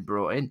talent that they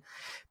brought in.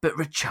 But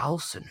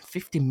Richarlison,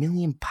 £50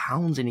 million,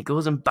 and he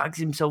goes and bags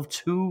himself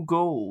 2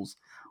 goals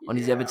on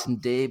his Everton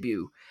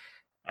debut.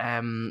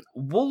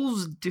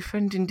 Wolves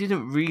defending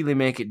didn't really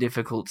make it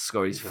difficult to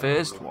score his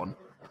first one,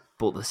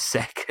 but the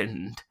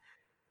second,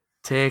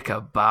 take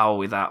a bow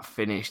with that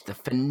finish. The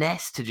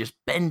finesse to just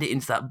bend it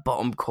into that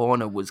bottom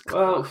corner was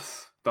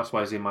class. That's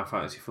why he's in my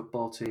fantasy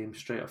football team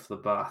straight off the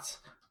bat.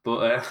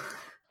 But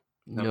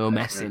no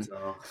messing.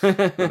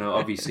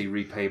 Obviously,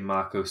 repay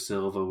Marco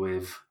Silva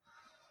with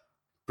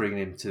bringing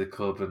him to the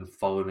club and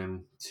following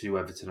him to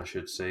Everton, I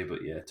should say.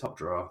 But yeah, top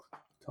draw.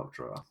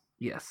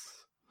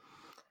 Yes.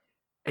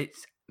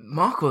 It's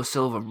Marco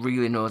Silva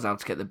really knows how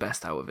to get the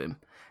best out of him.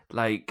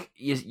 Like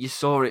you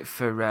saw it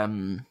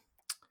for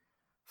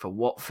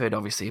Watford.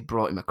 Obviously, he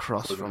brought him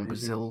across from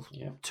Brazil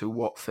to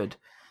Watford,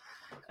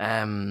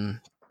 and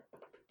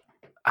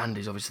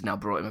he's obviously now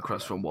brought him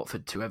across from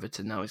Watford to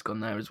Everton. Now he's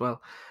gone there as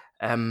well,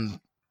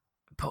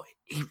 but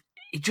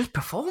he just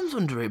performs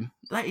under him.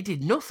 Like he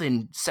did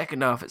nothing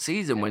second half of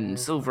season when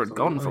Silva had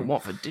gone from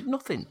Watford. Did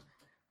nothing,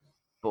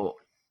 but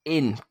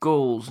in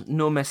goals,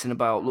 no messing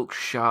about. Looks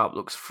sharp,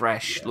 looks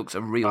fresh, looks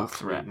a real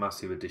threat.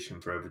 Massive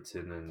addition for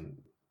Everton and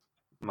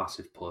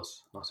massive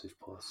plus.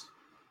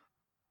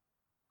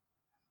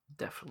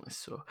 Definitely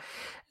so.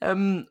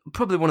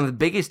 Probably one of the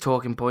biggest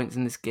talking points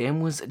in this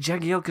game was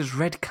Jagielka's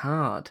red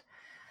card.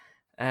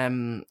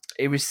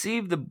 He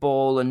received the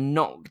ball and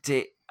knocked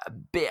it a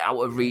bit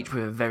out of reach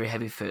with a very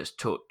heavy first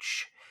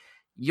touch.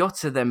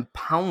 Jota then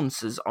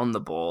pounces on the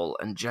ball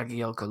and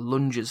Jagielka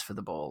lunges for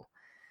the ball.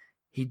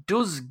 He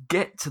does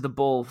get to the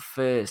ball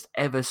first,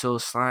 ever so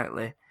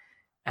slightly,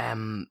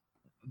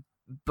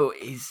 but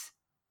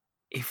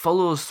he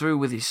follows through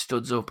with his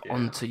studs up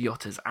onto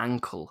Jota's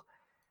ankle,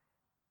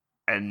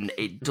 and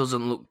it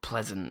doesn't look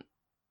pleasant.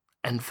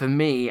 And for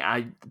me,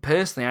 I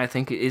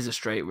think it is a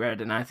straight red,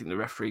 and I think the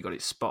referee got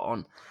it spot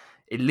on.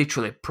 It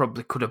literally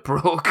probably could have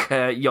broke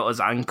Jota's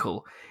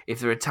ankle. If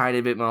there were a tiny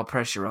bit more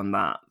pressure on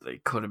that,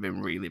 it could have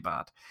been really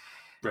bad.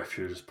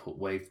 Referee just put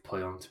wave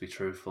play on, to be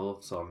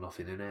truthful, so I'm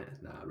nothing in it.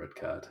 Nah, red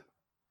card.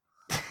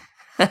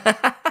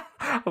 I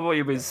thought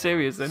you were being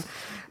serious then.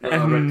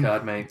 No, red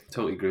card, mate.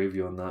 Totally agree with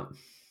you on that.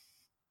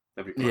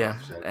 Totally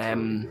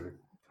agree.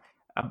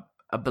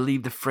 I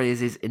believe the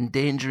phrase is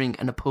endangering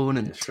an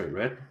opponent. Yeah, straight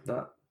red,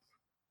 that.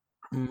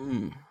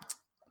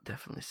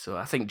 Definitely so.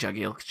 I think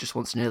Jagielka just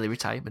wants an early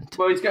retirement.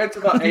 Well, he's getting to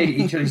that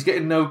age and he's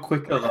getting no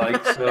quicker,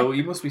 so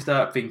he must be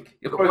starting to think.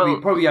 He'll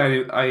probably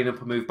eyeing up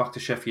a move back to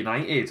Sheffield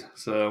United,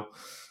 so...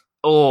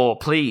 Oh,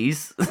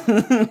 please.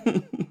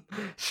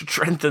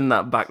 Strengthen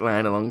that back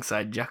line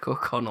alongside Jack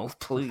O'Connell,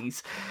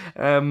 please.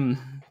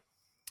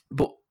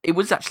 But it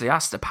was actually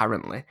asked,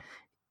 apparently,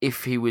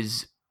 if he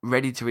was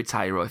ready to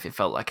retire or if it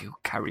felt like he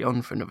could carry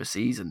on for another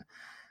season.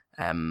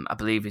 I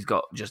believe he's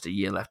got just a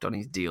year left on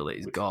his deal that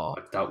he's got.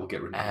 I doubt will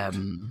get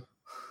renewed.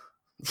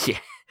 Yeah.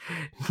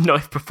 Not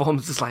if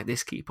performances like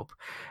this keep up.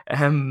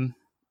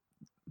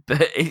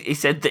 But he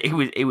said that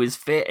he was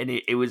fit and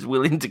he was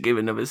willing to give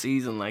another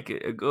season like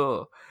a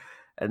go.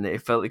 And that he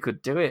felt he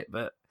could do it.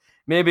 But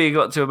maybe he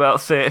got to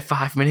about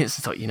 35 minutes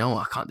and thought, you know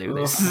what, I can't do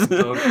this.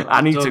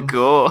 I need to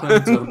go.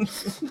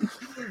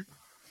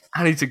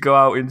 I need to go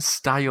out in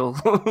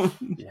style.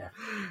 Yeah.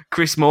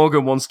 Chris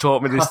Morgan once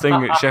taught me this thing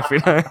at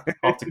Sheffield. I'll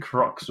have to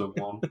crock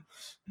someone.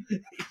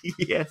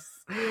 Yes.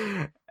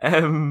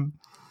 I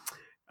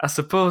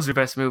suppose we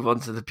best move on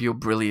to the pure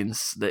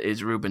brilliance that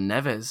is Ruben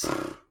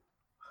Neves.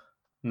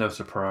 No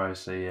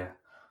surprise, yeah.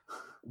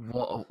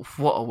 What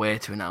a way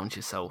to announce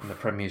yourself in the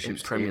Premiership in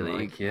Premier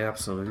League. Yeah,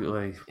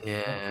 absolutely.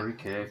 Yeah,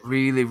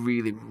 really,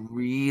 really,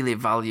 really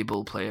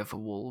valuable player for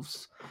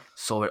Wolves.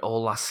 Saw it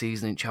all last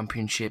season in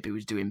Championship. He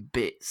was doing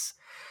bits.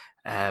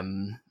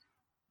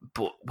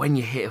 But when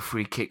you hit a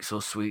free kick so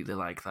sweetly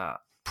like that,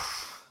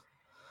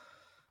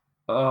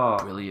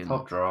 brilliant.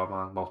 Top draw,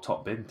 man. Well,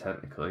 top bin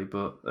technically,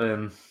 but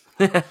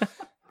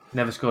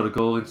never scored a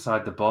goal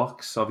inside the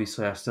box.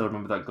 Obviously, I still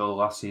remember that goal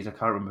last season. I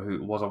can't remember who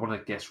it was. I want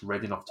to guess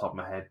Reading off the top of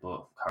my head,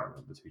 but I can't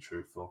remember, to be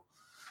truthful.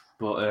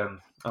 But,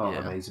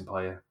 amazing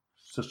player.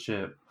 Such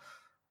a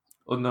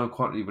unknown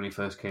quantity when he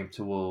first came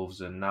to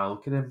Wolves, and now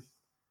look at him.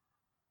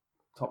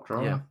 Top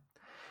draw. Yeah.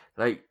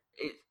 Like,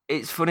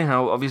 it's funny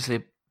how,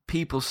 obviously,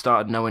 people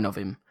started knowing of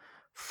him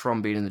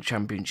from being in the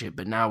Championship,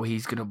 but now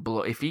he's going to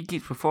blow. If he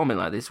keeps performing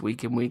like this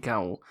week in, week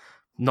out,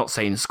 not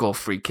saying score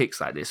free kicks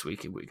like this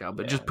week in, week out,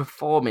 but just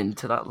performing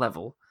to that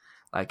level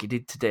like he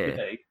did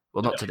today.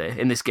 Well, not today,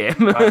 in this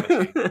game.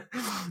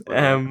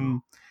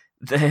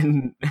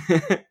 Then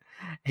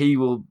he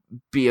will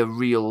be a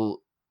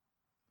real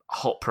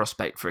hot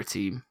prospect for a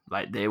team.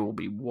 Like, they will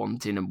be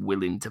wanting and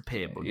willing to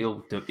pay money.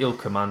 He'll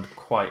command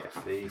quite a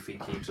fee if he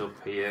keeps up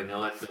here, and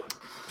he'll end up...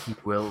 He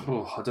will.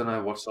 Oh, I don't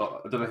know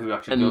who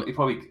actually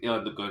he'll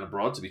end up going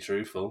abroad, to be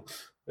truthful.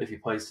 If he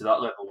plays to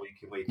that level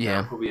week in, week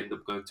out, he'll probably end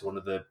up going to one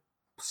of the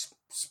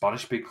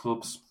Spanish big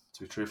clubs.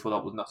 To be truthful,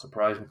 that would not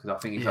surprise me, because I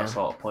think he's that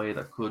sort of player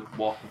that could not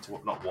walk into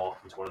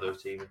one of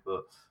those teams,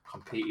 but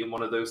compete in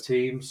one of those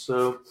teams.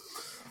 So,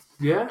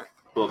 yeah,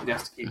 but he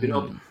has to keep it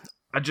up.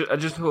 I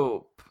just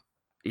hope,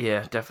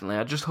 yeah, definitely.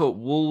 I just hope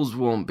Wolves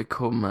won't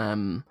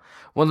become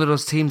one of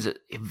those teams that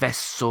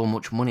invests so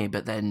much money,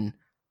 but then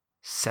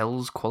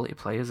sells quality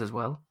players as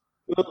well.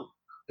 Well,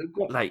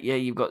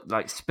 you've got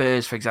like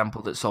Spurs, for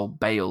example, that sold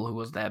Bale, who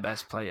was their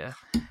best player,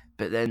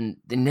 but then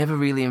they never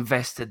really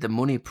invested the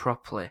money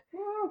properly.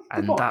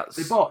 And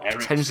that's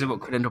potentially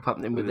what could end up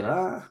happening with it.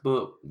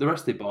 But the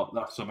rest they bought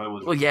that summer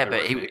was... Well, yeah,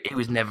 but it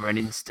was never an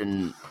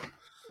instant...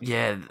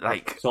 Yeah,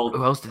 like,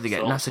 who else did they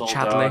get? Nasser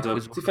Chadley? To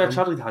be fair,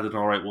 Chadley had an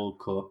alright World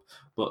Cup,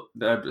 but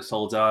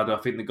Soldado, I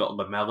think they got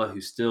Lamella,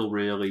 who's still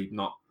really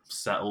not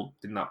settled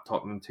in that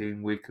Tottenham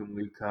team week in,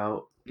 week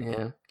out.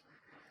 Yeah.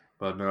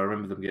 But no, I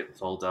remember them getting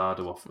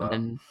Soldado off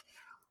that.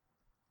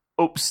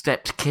 up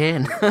stepped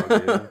Kane.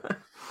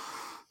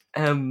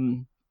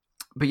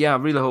 But yeah, I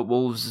really hope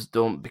Wolves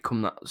don't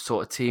become that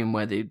sort of team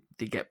where they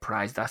get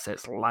prized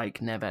assets like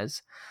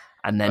Neves,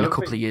 and then a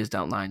couple of years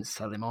down the line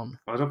sell him on.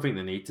 I don't think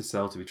they need to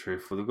sell, to be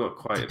truthful. They've got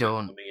quite a bit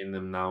of money in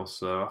them now,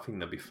 so I think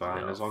they'll be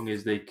fine as long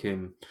as they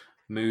can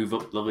move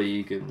up the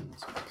league. And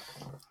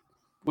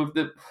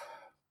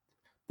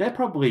they're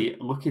probably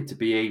looking to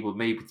be able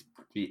maybe to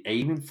be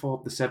aiming for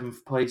the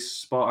 7th place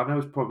spot. I know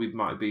it probably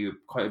might be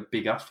quite a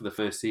big ask for the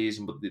first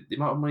season, but the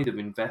amount of money they've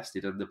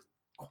invested and the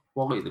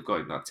quality they've got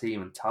in that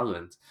team and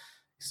talent,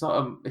 it's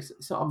not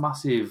a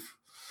massive.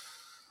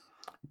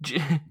 Do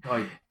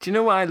you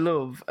know what I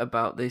love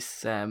about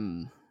this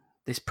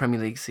this Premier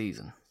League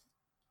season?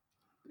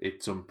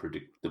 It's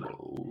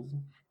unpredictable.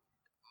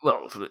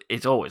 Well,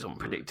 it's always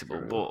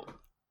unpredictable, but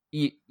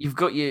you've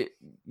got your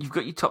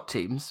top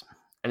teams,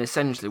 and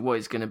essentially what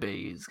it's going to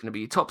be is going to be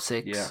your top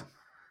 6,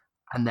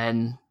 and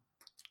then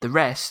the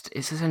rest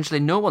is essentially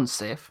no one's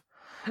safe.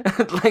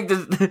 Like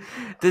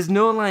there's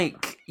no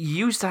like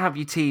you used to have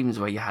your teams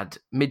where you had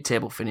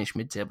mid-table finish,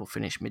 mid-table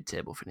finish,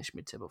 mid-table finish,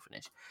 mid-table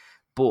finish,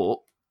 but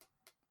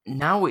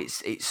now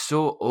it's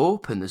so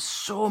open. There's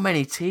so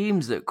many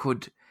teams that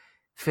could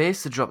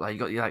face the drop. Like you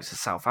got your likes of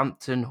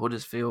Southampton,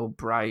 Huddersfield,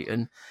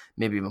 Brighton,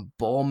 maybe even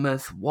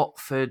Bournemouth,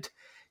 Watford.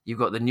 You've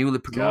got the newly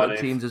promoted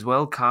teams as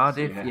well,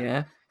 Cardiff.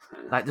 Yeah.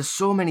 Like there's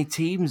so many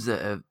teams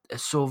that are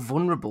so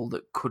vulnerable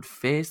that could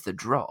face the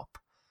drop.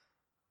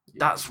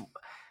 That's.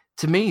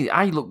 To me,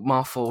 I look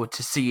more forward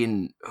to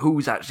seeing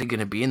who's actually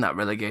going to be in that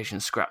relegation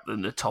scrap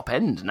than the top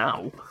end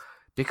now.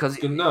 Because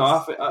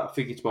I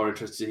think it's more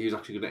interesting to see who's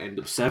actually going to end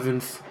up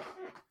 7th.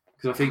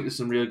 Because I think there's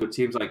some really good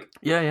teams. Like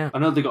I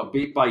know they got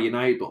beat by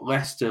United, but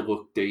Leicester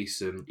looked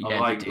decent. I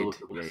like the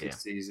look of Leicester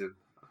this season.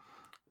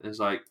 There's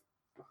like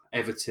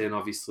Everton,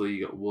 obviously.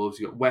 You got Wolves.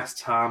 You got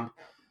West Ham,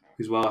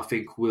 as well. I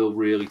think will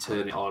really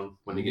turn it on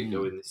when they get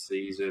going this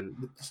season.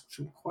 There's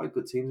some quite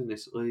good teams in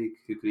this league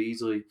who could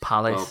easily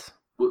Palace.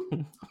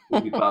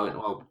 Will be battling.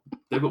 Well,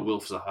 they've got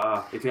Wilf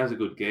Zaha. If he has a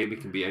good game, he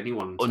can beat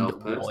anyone himself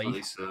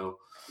personally.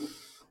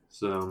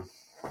 So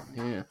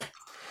yeah.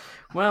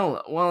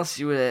 Well, whilst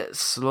you were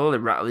slowly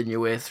rattling your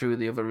way through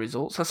the other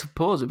results, I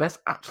suppose we best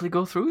actually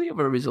go through the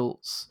other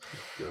results.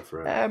 Go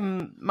for it.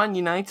 Man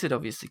United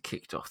obviously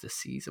kicked off the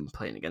season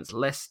playing against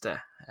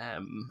Leicester,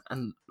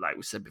 and like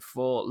we said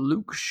before,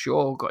 Luke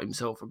Shaw got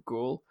himself a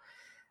goal.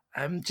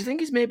 Do you think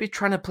he's maybe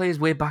trying to play his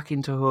way back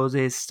into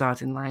Jose's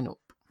starting lineup?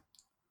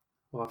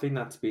 Well, I think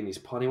that's been his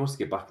plan. He wants to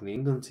get back in the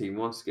England team. He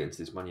wants to get into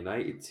this Man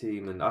United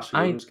team. And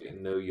Ashley Young's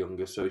getting no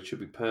younger, so it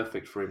should be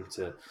perfect for him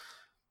to...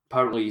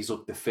 Apparently, he's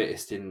looked the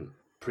fittest in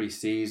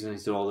pre-season.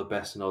 He's done all the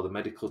best and all the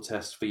medical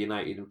tests for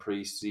United in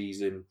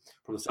pre-season.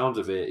 From the sounds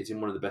of it, he's in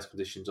one of the best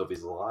conditions of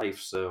his life.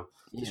 So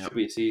this should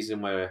be a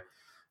season where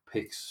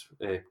kicks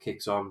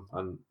on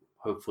and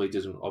hopefully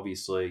doesn't,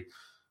 obviously...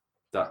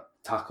 That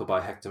tackle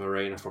by Hector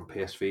Moreno from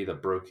PSV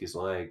that broke his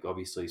leg,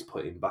 obviously, he's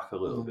put him back a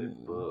little bit.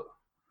 But,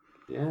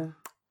 yeah...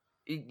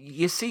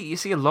 You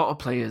see a lot of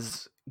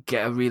players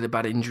get a really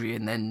bad injury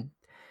and then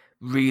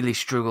really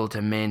struggle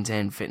to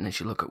maintain fitness.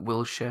 You look at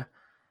Wilshere.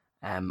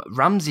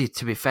 Ramsey,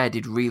 to be fair,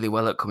 did really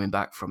well at coming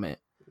back from it.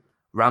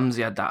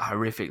 Ramsey had that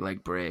horrific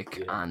leg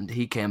break and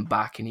he came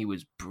back and he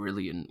was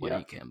brilliant when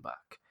he came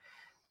back.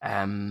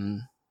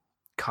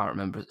 Can't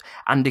remember.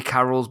 Andy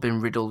Carroll's been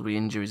riddled with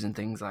injuries and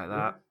things like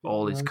that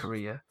all his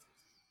career.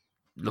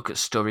 Look at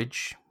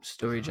Sturridge.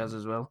 Sturridge has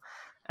as well.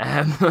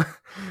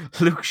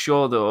 Luke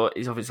Shaw, though,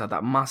 he's obviously had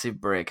that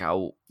massive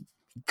breakout,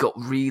 got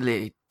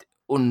really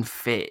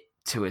unfit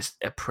to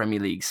a Premier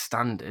League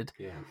standard,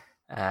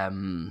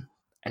 and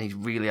he's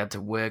really had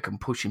to work and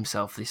push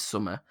himself this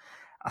summer.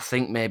 I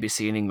think maybe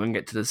seeing England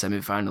get to the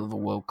semi-final of a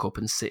World Cup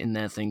and sitting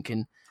there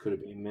thinking, could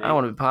have been me. I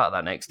want to be part of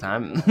that next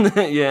time.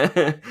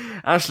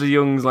 Ashley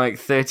Young's like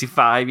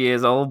 35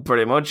 years old,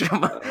 pretty much.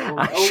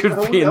 I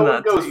should be in that. I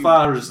wouldn't go as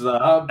far as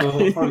that,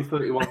 but probably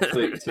 31,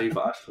 32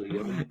 for Ashley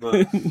Young.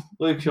 But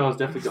Luke Shaw's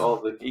definitely got all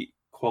the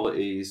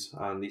qualities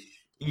and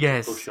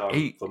he's push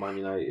on for Man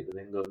United and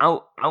England.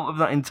 Out of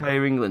that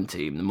entire England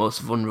team, the most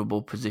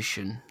vulnerable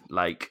position,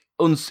 like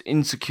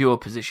insecure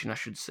position, I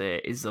should say,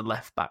 is the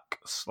left-back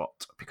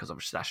slot, because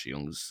obviously Ashley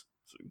Young's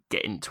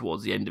getting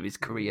towards the end of his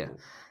career.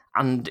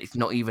 And it's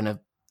not even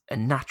a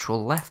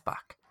natural left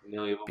back.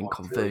 Been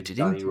converted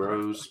into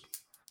Rose.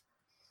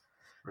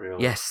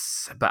 Really?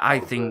 Yes, but I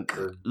think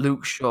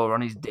Luke Shaw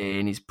on his day,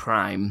 in his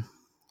prime,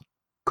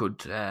 could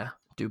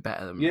do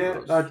better than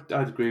Rose.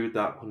 I'd agree with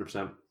that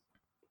 100%.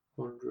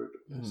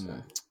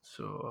 100%.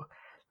 So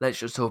let's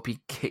just hope he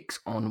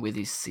kicks on with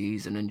his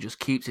season and just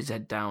keeps his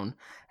head down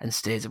and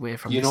stays away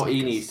from. You know what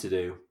he needs to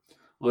do?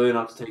 Learn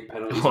how to take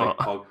penalties like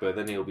Pogba.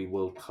 Then he'll be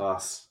world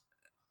class.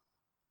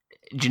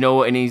 Do you know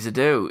what he needs to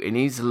do? He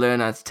needs to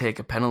learn how to take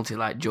a penalty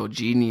like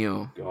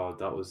Jorginho. God,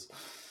 that was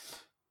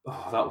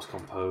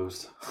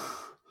composed.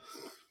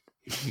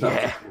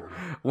 Yeah.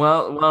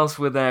 Well, whilst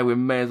we're there, we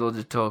may as well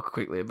just talk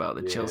quickly about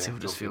the Chelsea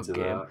Huddersfield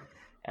game.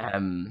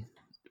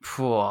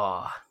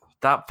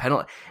 that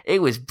penalty,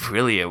 it was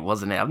brilliant,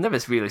 wasn't it? I've never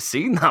really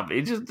seen that. But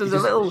it just does a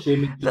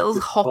little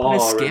hop and a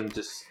skip. And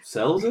just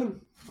sells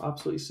him.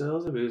 Absolutely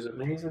sells him. It was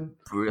amazing.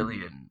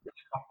 Brilliant.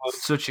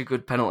 Such a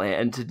good penalty.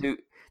 And to do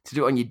it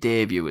on your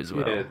debut as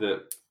well. Yeah,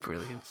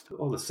 brilliant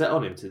stuff. the set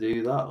on him to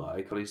do that,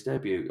 like on his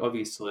debut.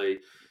 Obviously,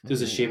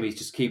 does a shimmy, he's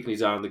just keeping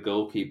his eye on the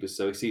goalkeeper,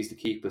 so he sees the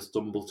keeper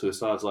stumble to his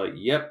side, it's like,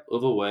 yep,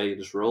 other way,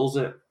 and just rolls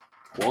it.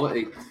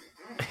 Quality.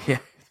 Yeah.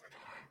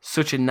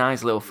 Such a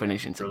nice little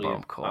finish into the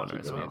Brilliant. bottom corner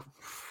as well. Brilliant.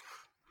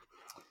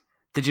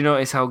 Did you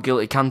notice how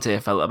guilty Kante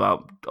felt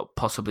about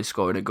possibly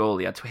scoring a goal?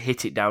 He had to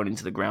hit it down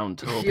into the ground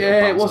to hope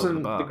It bounce wasn't over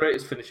the bar. the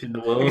greatest finish in the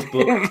world,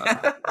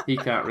 but he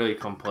can't really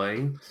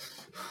complain.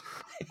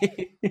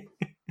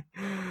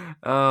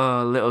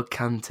 Oh, little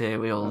Kante,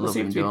 we all love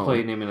him.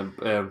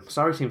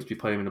 Sarri seems to be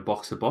playing him in a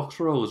box-to-box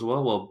role as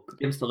well. Well,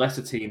 against the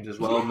lesser teams as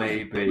well,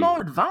 maybe.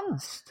 More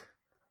advanced.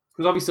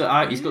 Because obviously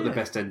he's got the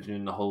best engine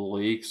in the whole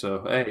league.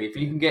 So hey, if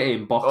you can get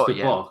him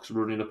box-to-box,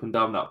 running up and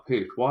down that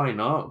pitch, why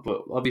not?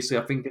 But obviously,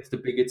 I think it's the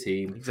bigger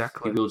team.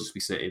 Exactly. He will just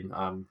be sitting,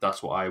 and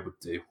that's what I would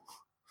do.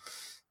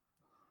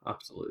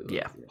 Absolutely.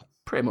 Yeah.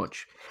 Pretty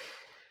much.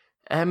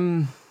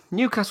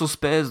 Newcastle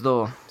Spurs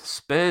though.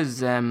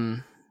 Spurs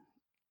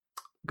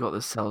got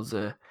themselves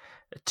a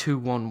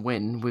 2-1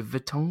 win with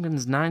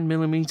Vertonghen's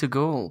 9mm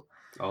goal.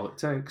 All it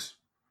takes.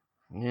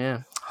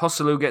 Yeah.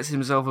 Hosselu gets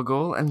himself a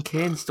goal and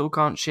Kane still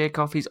can't shake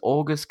off his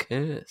August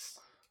curse.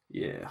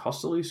 Yeah,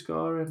 Hosselu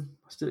scoring.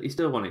 He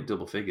still won it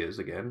double figures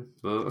again,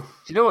 but... Do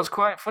you know what's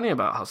quite funny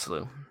about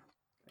Hosselu?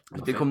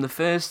 He's become the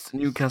first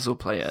Newcastle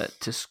player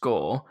to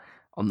score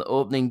on the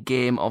opening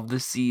game of the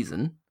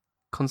season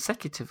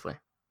consecutively.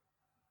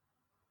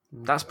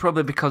 That's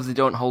probably because they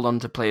don't hold on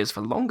to players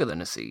for longer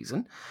than a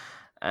season.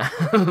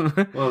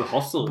 Well,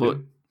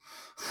 Hosselu.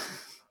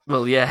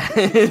 Well, yeah.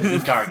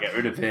 You can't get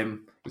rid of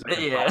him.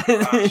 Yeah.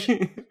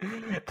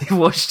 They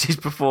watched his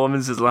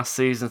performances last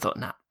season and thought,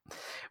 nah,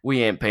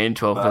 we ain't paying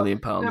 £12 million.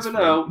 Never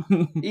know.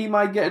 He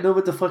might get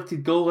another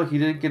deflected goal like he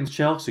did against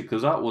Chelsea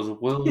because that was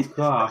world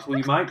class. Well,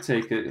 you might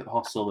take it,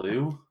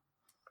 Hosselu.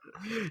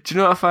 Do you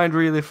know what I find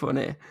really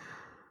funny?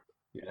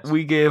 Yes.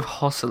 We gave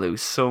Hosselu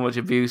so much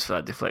abuse for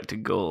that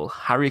deflected goal.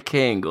 Harry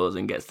Kane goes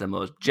and gets the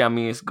most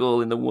jammiest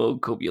goal in the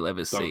World Cup you'll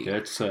ever see.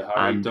 Don't Sir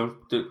Harry. And don't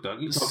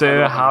you talk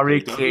Sir about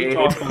Harry Don't Kane. you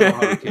talk about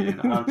Harry Kane.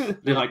 I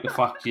do like the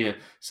fact you're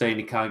saying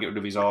he can't get rid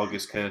of his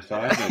August curse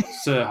either.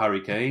 Sir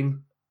Harry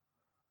Kane.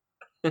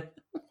 Don't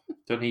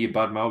hear you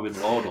bad mouthing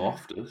Lord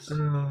Loftus.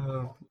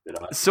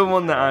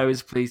 Someone that I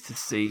was pleased to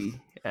see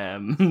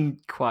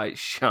quite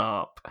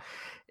sharp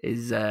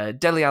is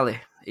Dele Alli.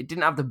 He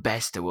didn't have the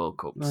best of World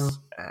Cups.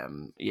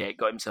 No. He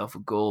got himself a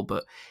goal,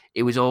 but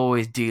he was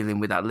always dealing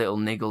with that little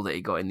niggle that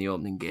he got in the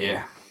opening game.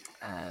 Yeah.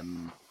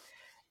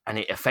 And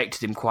it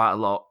affected him quite a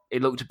lot. He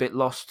looked a bit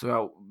lost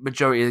throughout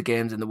majority of the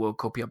games in the World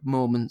Cup. He had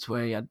moments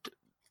where he had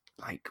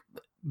like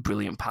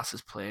brilliant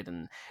passes played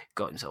and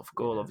got himself a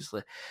goal,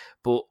 obviously.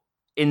 But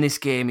in this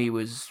game, he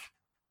was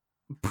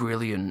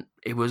brilliant.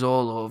 It was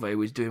all over. He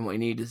was doing what he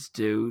needed to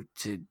do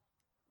to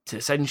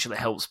essentially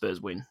help Spurs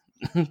win.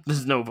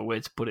 There's no other way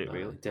to put it,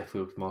 really. He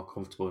definitely looked more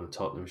comfortable in a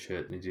Tottenham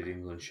shirt than he did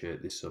England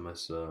shirt this summer,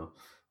 so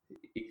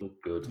he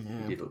looked good.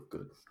 Yeah. He did look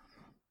good.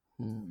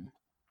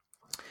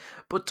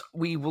 But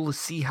we will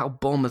see how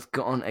Bournemouth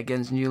got on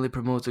against newly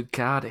promoted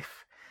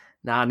Cardiff.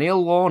 Now,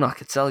 Neil Warnock, I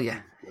can tell you,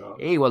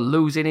 he was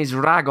losing his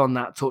rag on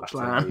that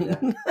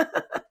touchline.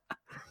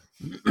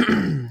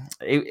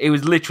 He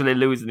was literally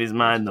losing his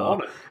mind,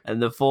 though.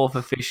 And the fourth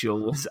official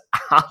was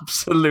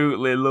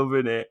absolutely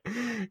loving it.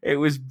 It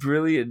was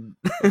brilliant.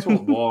 That's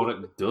what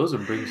Warnock does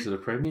and brings to the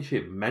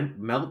Premiership.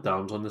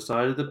 Meltdowns on the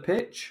side of the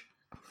pitch.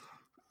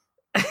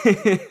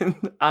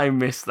 I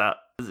miss that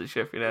as a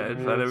Sheffield United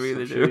fan. I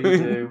really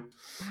do.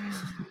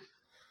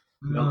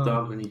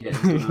 Meltdown when you get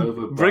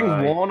over Bring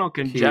by Warnock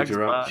and Jags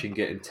back. and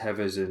getting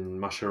Tevez and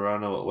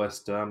Mascherano at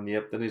West Ham.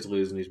 Yep, then he's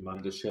losing his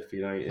mind as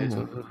Sheffield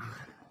United.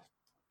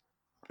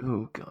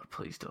 Oh, God,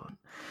 please don't.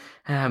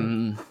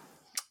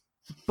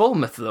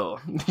 Bournemouth, though,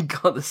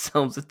 got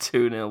themselves a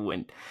 2-0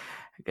 win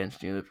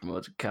against newly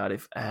promoted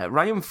Cardiff.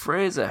 Ryan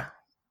Fraser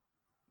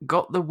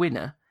got the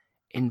winner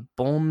in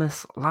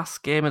Bournemouth's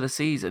last game of the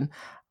season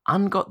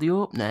and got the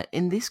opener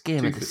in this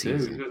game of the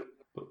season.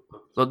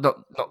 Well,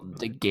 not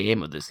the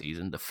game of the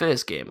season, the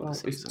first game of the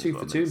season. It's 2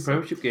 for 2 in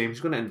Premiership games.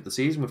 He's going to end the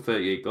season with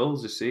 38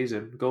 goals this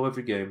season. Goal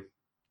every game.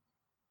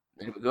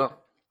 There we go.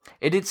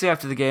 He did say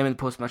after the game in the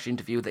post-match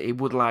interview that he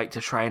would like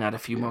to try and add a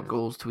few more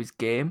goals to his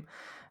game.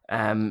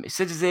 He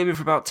said he's aiming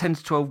for about 10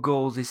 to 12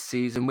 goals this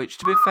season, which,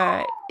 to be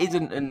fair,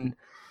 isn't an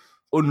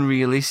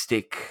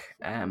unrealistic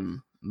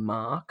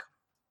mark.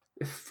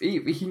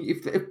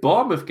 If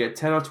Bournemouth get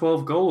 10 or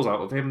 12 goals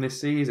out of him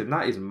this season,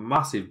 that is a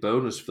massive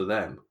bonus for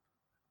them.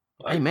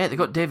 Hey, mate, they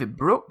got David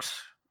Brooks.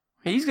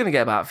 He's going to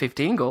get about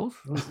 15 goals.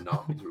 No, he's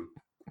not. He's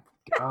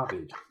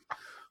garbage.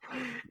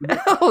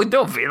 Oh,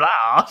 don't be that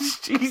harsh.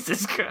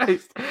 Jesus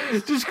Christ.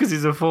 Just because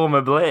he's a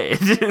former Blade.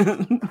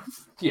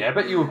 Yeah, I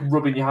bet you were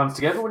rubbing your hands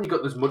together when you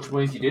got as much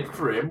money as you did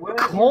for him. Of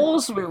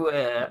course we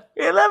were.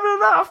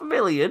 11.5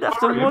 million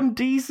after Sorry. one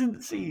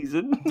decent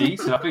season.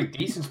 Decent. I think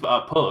decent's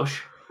about a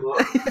push.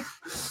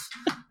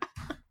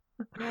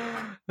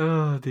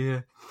 Oh,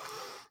 dear.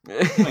 You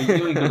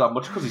only got that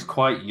much because he's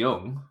quite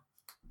young.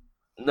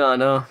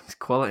 No, it's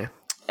quality.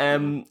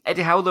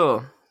 Eddie Howe,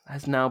 though,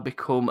 has now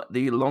become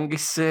the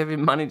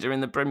longest-serving manager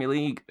in the Premier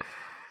League.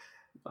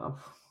 Oh,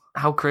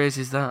 How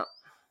crazy is that?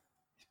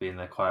 he's been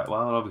there quite a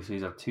while. Obviously,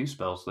 he's had 2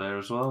 spells there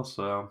as well.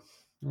 So,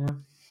 yeah.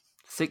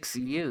 6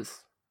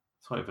 years.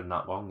 It's not even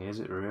that long, is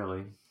it,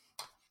 really?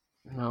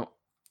 No.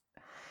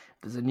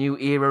 There's a new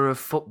era of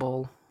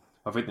football.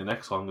 I think the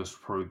next longest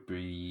will probably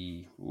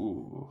be...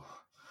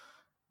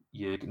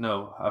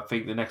 I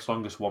think the next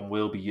longest one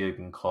will be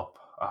Jurgen Klopp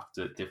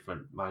after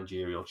different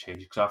managerial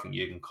changes. Because I think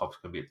Jurgen Klopp's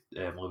going to be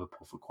at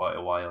Liverpool for quite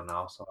a while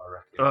now, so I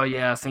reckon... Oh,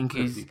 yeah, I think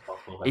he's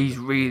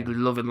really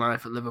loving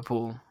life at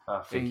Liverpool. I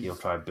think he'll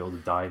try and build a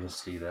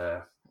dynasty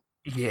there.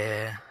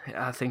 Yeah,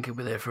 I think he'll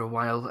be there for a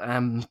while.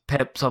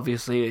 Pep's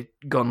obviously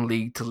gone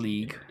league to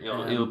league.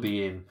 He'll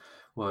be in...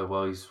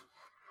 Well, he's...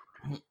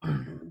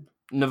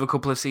 Another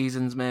couple of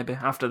seasons, maybe,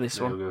 after this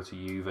He'll one. go to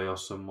Juve or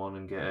someone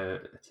and get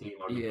a team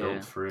already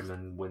built for him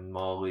and win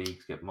more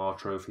leagues, get more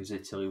trophies.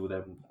 Italy with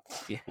them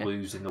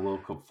losing the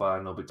World Cup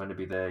final, but going to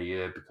be their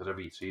year because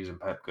every season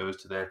Pep goes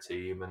to their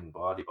team and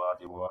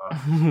blah-de-blah-de-blah.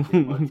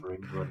 For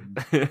England.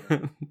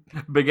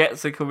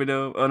 Baguettes are coming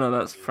home. Oh, no,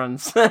 that's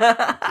France.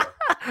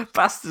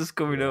 Pasta's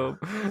coming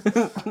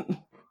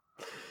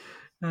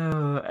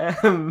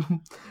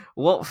home.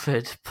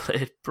 Watford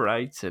played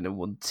Brighton and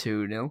won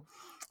 2-0.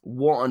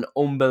 What an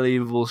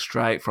unbelievable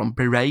strike from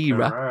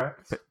Pereira.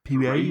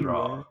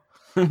 Pereira.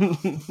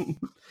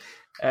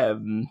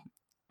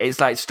 It's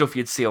like stuff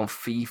you'd see on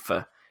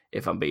FIFA,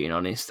 if I'm being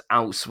honest.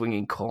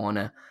 Out-swinging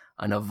corner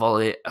and a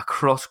volley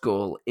across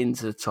goal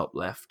into the top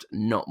left.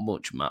 Not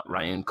much Matt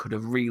Ryan could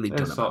have really done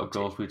Those about sort of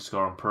goals it. we'd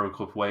score on pro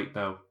club. Wait,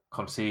 no,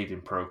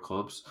 conceding pro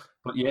clubs.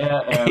 But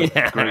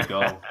yeah, great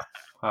goal.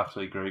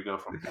 Absolutely great goal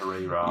from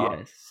Pereira.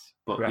 Yes.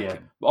 But yeah,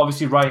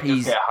 obviously Ryan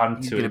does get a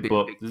hand to gonna it, be a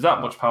but big there's that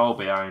part. much power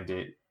behind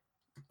it.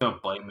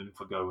 Don't blame him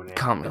for going in.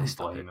 Can't really Don't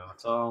stop blame it. him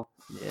at all.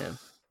 Yeah.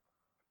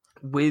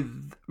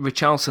 With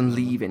Richarlison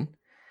leaving,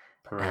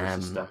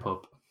 Pereira's a step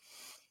up.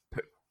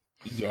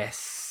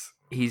 yes,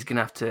 he's going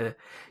to have to...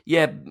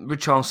 Yeah,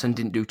 Richarlison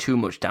didn't do too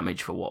much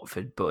damage for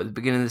Watford, but at the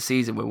beginning of the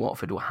season when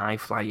Watford were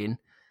high-flying,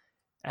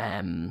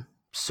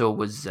 so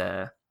was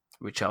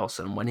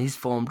Richarlison. When his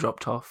form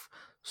dropped off,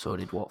 so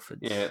did Watford.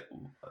 Yeah.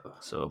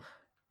 So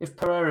if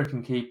Pereira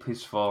can keep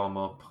his form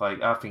up,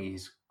 I think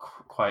he's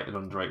quite an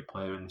underrated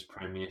player in this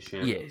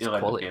Premiership. Yeah, he's he'll a end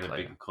up quality getting a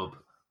player. bigger club.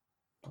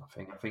 I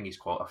think he's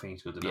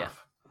good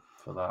enough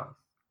for that.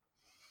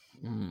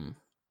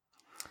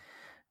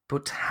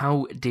 But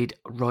how did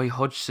Roy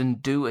Hodgson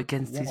do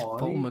against his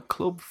former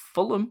club,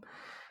 Fulham?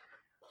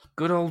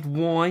 Good old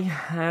Roy.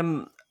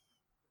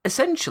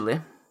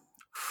 Essentially,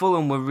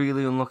 Fulham were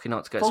really unlucky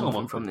not to get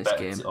something from this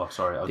game.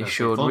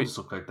 Fulham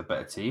looked like the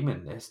better team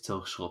in this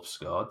till Schlupp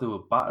scored. They were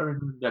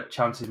battering their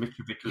chances.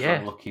 Mitrovic was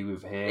unlucky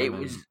with him.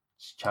 And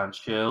Chance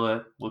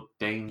Shirley looked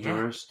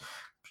dangerous. It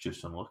was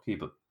just unlucky,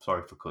 but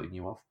sorry for cutting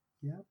you off.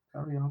 Yeah,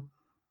 carry on.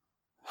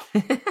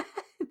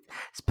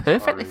 It's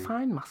perfectly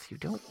fine, Matthew.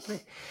 Don't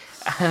worry.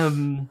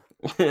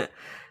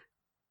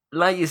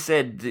 Like you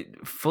said,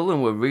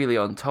 Fulham were really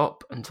on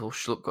top until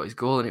Schlupp got his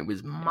goal, and it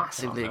was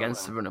massively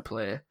against the run of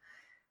play.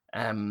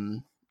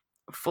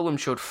 Fulham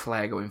showed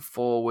flair going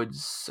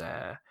forwards,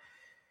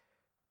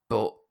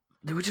 but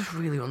they were just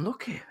really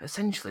unlucky.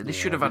 Essentially, they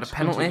should have had a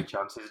penalty. They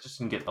chances, just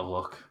didn't get the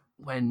luck.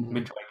 When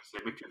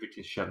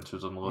Mitrovic's chance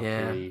was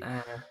unlucky,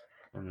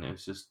 and it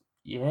was just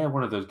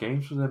one of those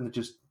games for them. They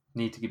just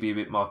need to be a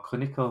bit more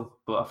clinical,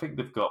 but I think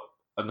they've got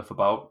enough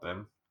about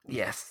them.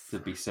 Yes, to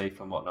be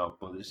safe and whatnot,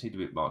 but they just need a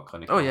bit more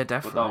clinical. Oh yeah,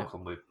 definitely. But that'll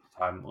come with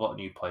time. A lot of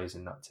new players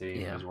in that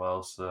team as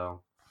well,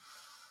 so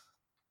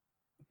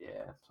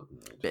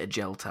bit of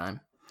gel time.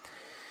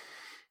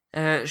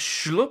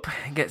 Schlupp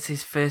gets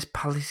his first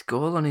Palace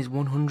goal on his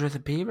 100th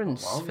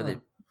appearance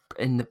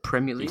in the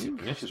Premier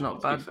League. It's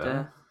not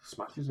bad.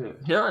 Smashes it.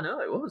 Yeah, I know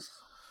it was.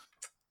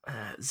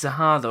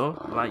 Zaha, though,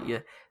 like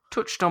you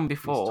touched on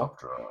before,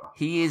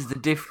 he is the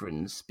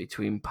difference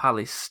between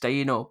Palace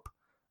staying up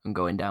and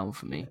going down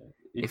for me.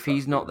 If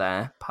he's not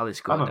there, Palace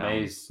go down. I'm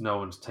amazed no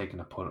one's taken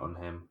a punt on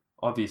him.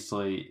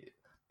 Obviously,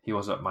 he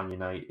was at Man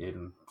United,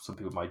 and some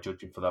people might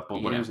judge him for that.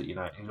 But when he was at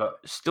United, he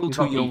was too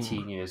young.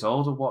 18 years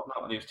old or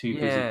whatnot, and he was too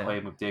busy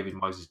playing with David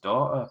Moyes'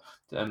 daughter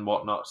and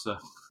whatnot. So,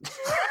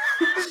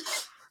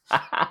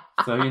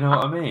 so you know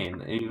what I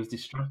mean? He was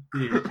distracted.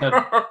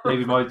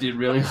 David Moyes didn't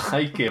really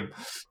like him.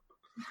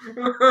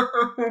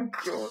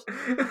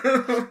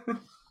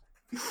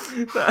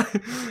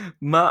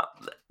 Matt,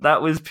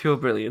 that was pure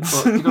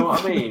brilliance. But you know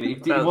what I mean?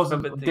 It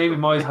wasn't. David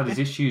Moyes had his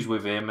issues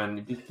with him, and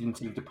he didn't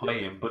seem to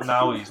play him. But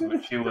now he's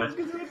mature. Because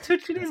he was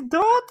touching his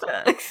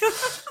daughter.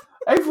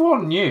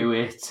 Everyone knew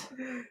it.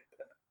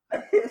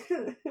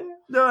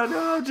 No,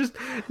 I've just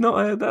not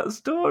heard that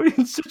story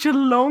in such a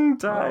long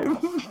time.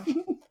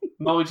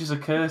 Knowledge is a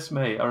curse,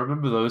 mate. I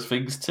remember those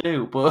things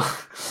too, but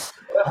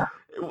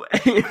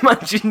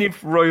Imagine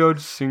if Roy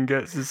Hodgson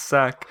gets a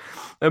sack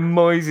and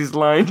Moyes is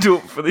lined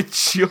up for the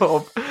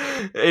job.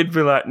 He'd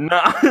be like,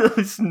 nah,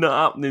 it's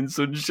not happening,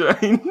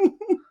 sunshine.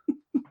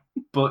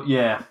 But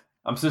yeah,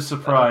 I'm just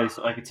surprised,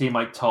 like a team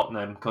like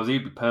Tottenham, because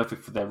he'd be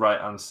perfect for their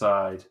right-hand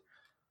side.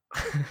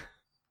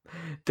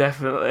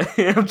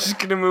 Definitely. I'm just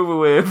going to move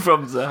away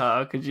from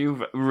Zaha because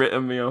you've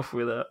written me off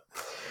with that.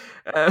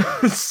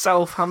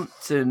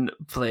 Southampton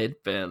played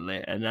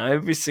Burnley, and now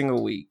every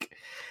single week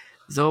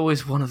there's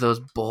always one of those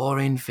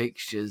boring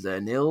fixtures.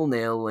 They're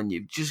 0-0, and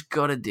you've just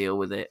got to deal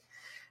with it.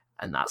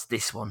 And that's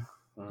this one,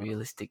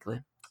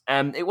 realistically.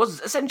 It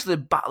was essentially a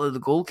battle of the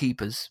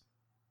goalkeepers.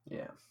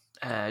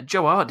 Yeah.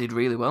 Joe Hart did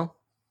really well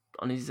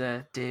on his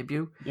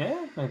debut.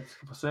 Yeah, made a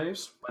couple of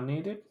saves when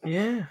needed.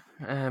 Yeah.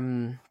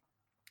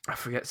 I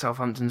forget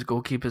Southampton's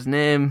goalkeeper's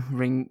name.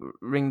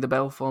 Ring the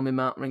bell for me,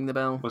 Matt. Ring the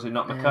bell. Was it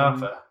not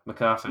MacArthur?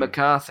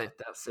 McCarthy.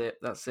 That's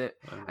it.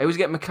 I always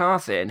get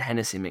McCarthy and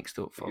Hennessy mixed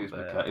up. It was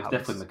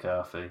definitely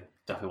McCarthy.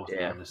 Definitely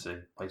wasn't Hennessy.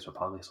 Plays for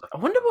Palace. I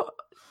wonder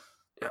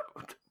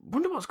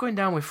what's going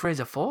down with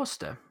Fraser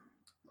Forster.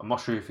 I'm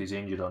not sure if he's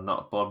injured or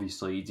not, but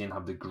obviously he didn't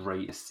have the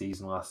greatest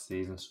season last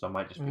season, so I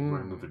might just be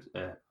worrying with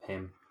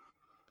him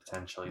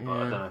potentially. But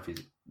I don't know if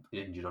he's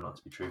injured or not,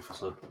 to be truthful,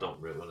 so I don't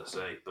really want to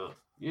say. But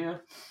yeah.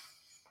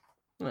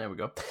 There we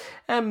go.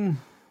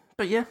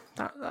 But yeah,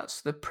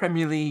 that's the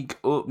Premier League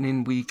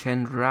opening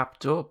weekend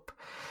wrapped up.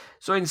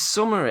 So in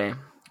summary,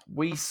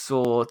 we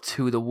saw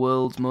two of the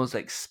world's most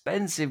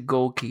expensive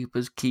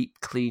goalkeepers keep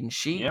clean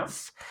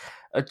sheets.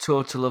 A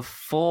total of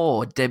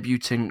 4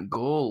 debutant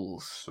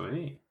goals.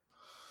 Sweet.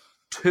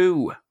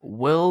 2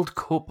 World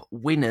Cup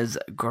winners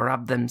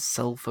grabbed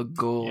themselves a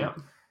goal. Yep.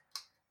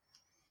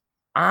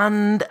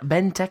 And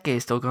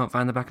Benteke still can't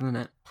find the back of the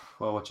net.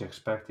 Well, what you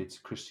expect? It's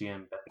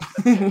Christian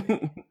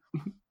Benteke.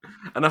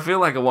 And I feel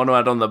like I want to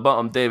add on the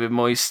bottom, David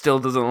Moyes still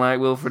doesn't like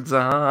Wilfried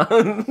Zaha.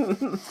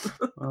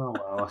 Oh,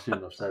 well, I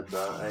shouldn't have said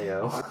that.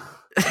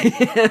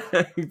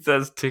 Hey, It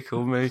does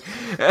tickle me.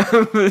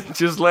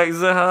 Just like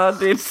Zaha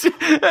did.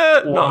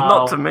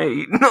 Not to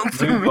me. Not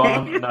to Move me.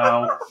 on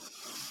now.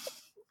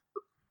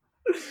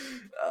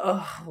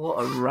 Oh,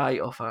 what a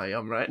write-off I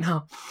am right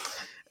now.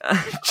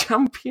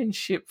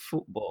 Championship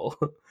football.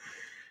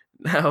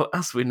 Now,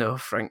 as we know,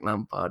 Frank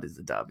Lampard is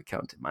the Derby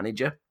County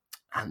manager,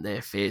 and they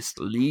faced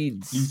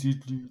Leeds.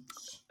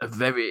 A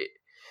very,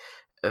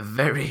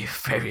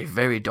 very,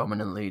 very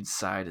dominant Leeds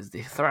side as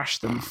they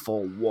thrashed them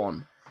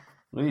 4-1.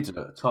 Leeds are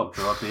at the top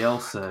draw.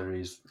 Bielsa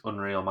is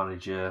unreal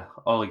manager.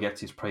 All he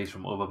gets is praise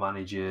from other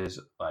managers.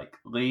 Like,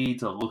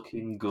 Leeds are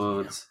looking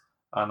good.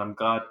 And I'm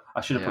glad. I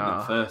should have put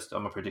them first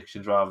on my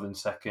predictions rather than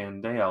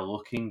second. They are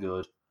looking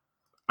good.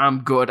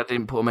 I'm good. I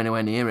didn't put them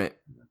anywhere near it.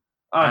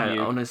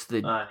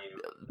 Honestly,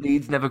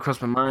 Leeds never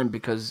crossed my mind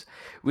because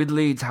with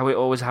Leeds, how it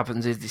always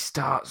happens is they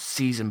start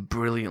season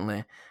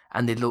brilliantly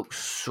and they look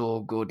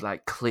so good.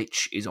 Like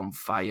Klitsch is on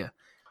fire,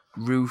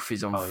 Roof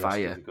is on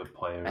fire. He's a good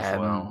player as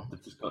well.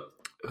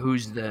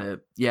 Who's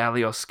the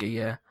Alioski?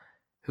 Yeah,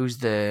 who's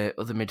the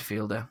other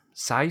midfielder?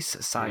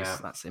 Seiss, Yeah.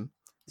 That's him.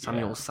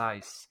 Samuel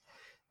Seiss.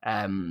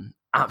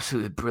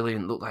 Absolutely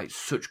brilliant. Look like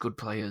such good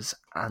players,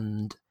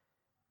 and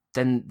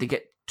then they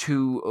get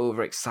too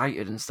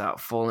overexcited and start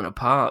falling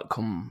apart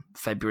come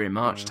February,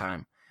 March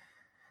time.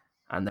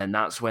 And then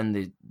that's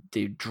when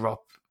they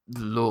drop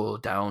low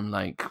down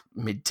like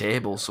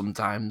mid-table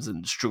sometimes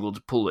and struggle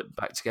to pull it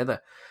back together.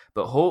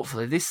 But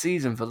hopefully this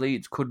season for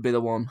Leeds could be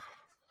the one.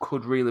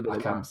 Could really be the one.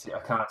 I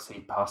can't see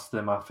past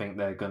them. I think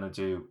they're going to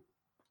do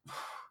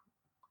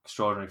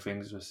extraordinary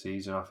things this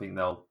season. I think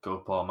they'll go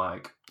up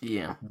automatic.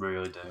 Yeah.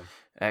 Really do.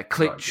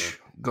 Klitsch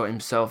got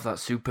himself that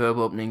superb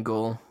opening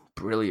goal.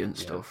 Brilliant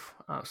stuff.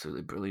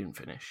 Absolutely brilliant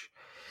finish.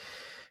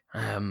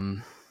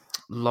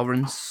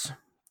 Lawrence,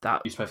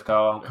 that Smith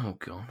Carwell. Oh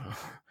god,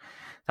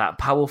 that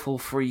powerful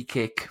free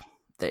kick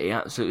that he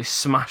absolutely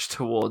smashed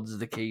towards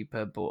the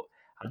keeper. But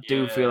I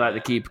do feel like the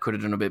keeper could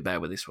have done a bit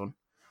better with this one.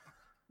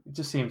 It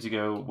just seemed to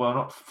go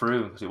not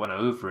through because it went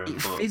over him.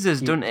 But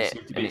Fizzer's done it.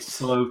 Seemed to be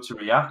slow to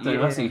react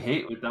unless he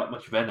hit with that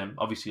much venom.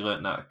 Obviously,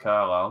 learnt that at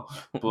Carlisle.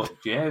 But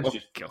it was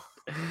just.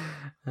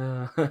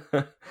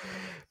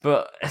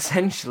 But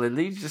essentially,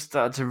 Leeds just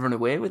started to run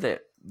away with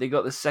it. They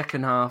got the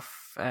second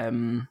half.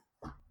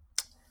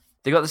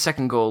 They got the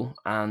second goal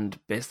and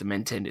basically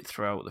maintained it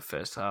throughout the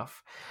first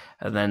half.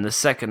 And then the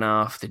second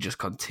half, they just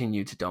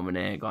continued to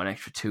dominate, got an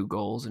extra 2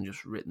 goals and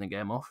just written the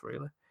game off,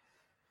 really.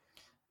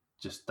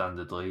 Just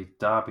standardly.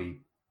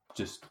 Derby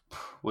just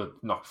were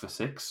knocked for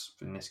 6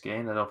 in this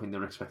game. I don't think they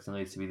were expecting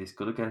Leeds to be this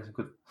good again.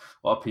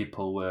 A lot of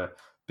people were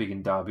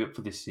bigging Derby up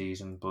for this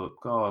season, but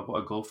God,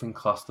 what a golfing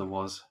class there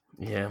was.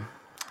 Yeah,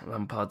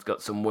 Lampard's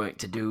got some work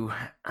to do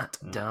at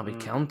Derby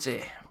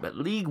County. But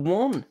League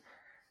One,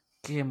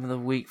 game of the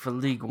week for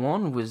League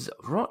One was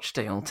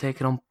Rochdale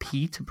taking on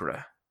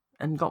Peterborough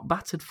and got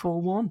battered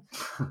 4-1.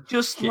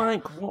 Just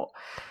like what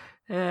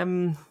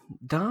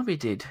Derby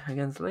did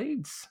against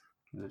Leeds.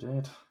 They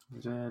did.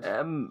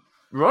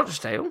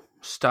 Rochdale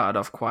started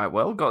off quite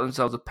well, got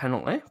themselves a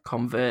penalty,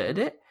 converted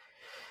it,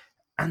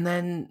 and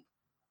then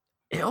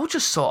it all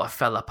just sort of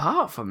fell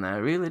apart from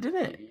there, really,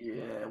 didn't it?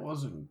 Yeah, it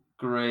wasn't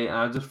great.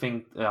 I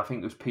think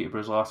it was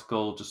Peterborough's last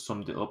goal just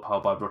summed it up how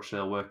bad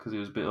Rochdale were, because it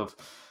was a bit of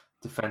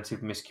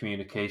defensive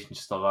miscommunication,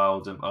 just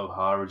allowed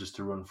O'Hara just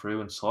to run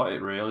through and slot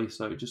it, really.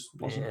 So it just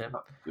wasn't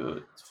that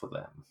good for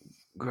them.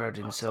 Grabbed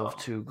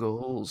himself 2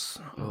 goals,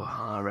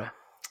 O'Hara.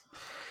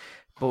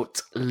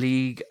 But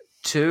League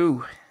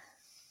 2,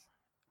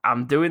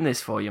 I'm doing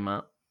this for you,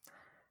 Matt,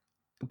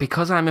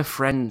 because I'm a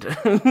friend.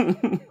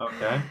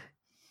 Okay.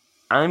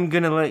 I'm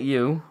going to let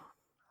you,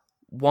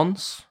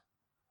 once,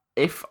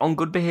 if on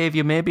good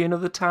behaviour, maybe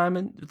another time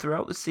and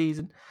throughout the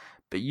season,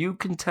 but you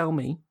can tell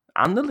me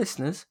and the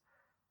listeners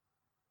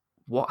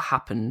what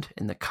happened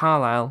in the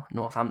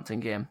Carlisle-Northampton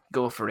game.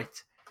 Go for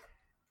it.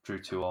 Drew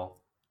 2-2.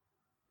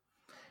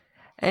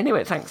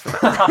 Anyway, thanks for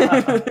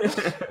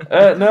that.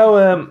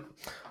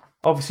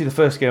 Obviously the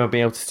first game I've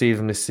been able to see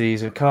them this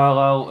season.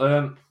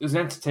 Carlisle, it was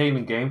an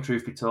entertaining game,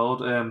 truth be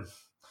told.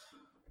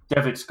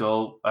 Devitt's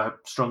goal, I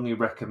strongly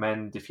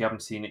recommend, if you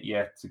haven't seen it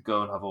yet, to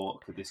go and have a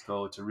look at this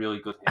goal. It's a really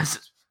good hit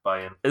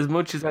by him. As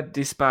much as I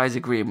despise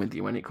agreeing with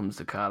you when it comes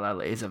to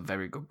Carlisle, it is a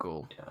very good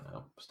goal. Yeah, I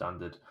know.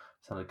 Standard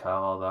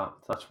Carlisle,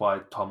 that's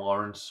why Tom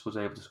Lawrence was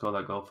able to score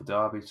that goal for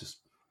Derby. It's just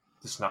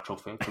this natural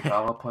thing for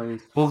Carlisle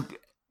players. Well,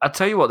 I'll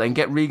tell you what then,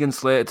 get Regan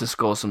Slater to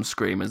score some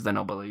screamers, then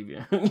I'll believe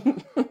you.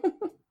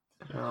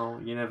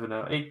 Well, you never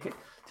know. He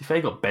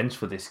got benched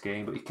for this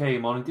game, but he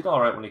came on. He did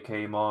all right when he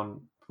came on,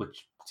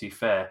 which, to be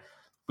fair,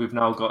 we've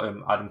now got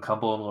Adam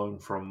Campbell on loan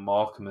from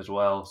Markham as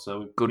well.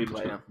 So good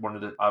player. One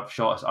of the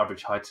shortest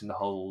average heights in the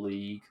whole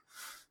league.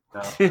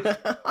 Yeah,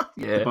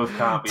 they both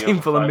can't be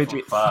team full of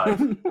midgets.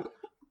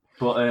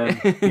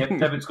 But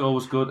Devitt's goal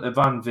was good.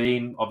 Van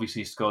Veen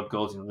obviously scored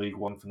goals in League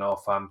One for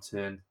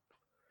Northampton.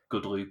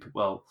 Good loop.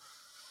 Well,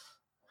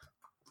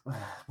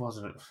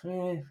 wasn't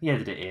it? He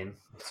headed it in.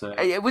 So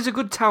it was a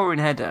good towering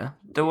header.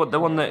 The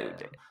one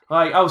that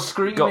I was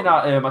screaming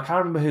at him. I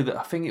can't remember who.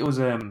 I think it was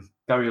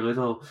Gary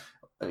Liddell.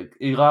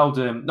 He allowed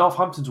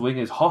Northampton's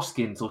wingers.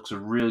 Hoskins looks a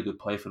really good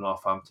play for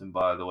Northampton,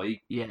 by the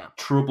way. Yeah,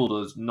 troubled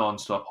us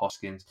non-stop.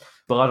 Hoskins.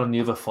 The lad on the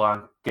other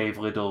flank gave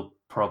Liddell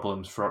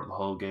problems throughout the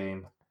whole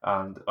game.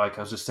 And like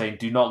I was just saying,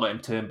 do not let him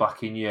turn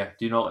back in. Yeah,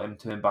 do not let him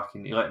turn back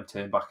in. He let him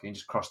turn back in.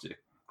 Just crossed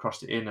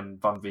it in, and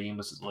Van Veen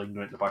was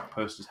lingering at the back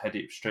post, just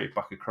headed it straight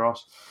back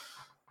across.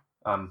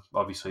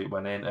 Obviously it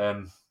went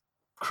in.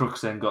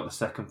 Crooks then got the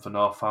second for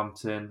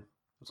Northampton.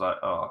 I was like,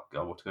 oh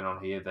god, what's going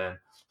on here then?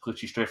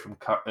 Literally straight from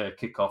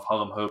kick-off,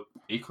 Hallam Hope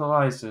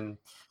equalised. And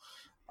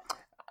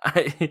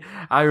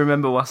I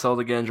remember while all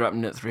the games were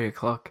happening at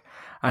 3:00,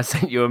 I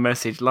sent you a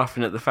message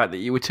laughing at the fact that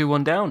you were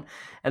 2-1 down,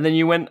 and then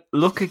you went,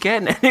 look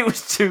again, and it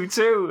was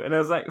 2-2, and I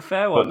was like,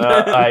 fair one.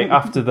 But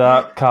after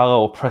that,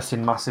 Carlo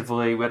pressing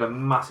massively. We had a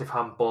massive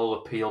handball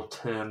appeal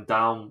turned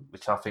down,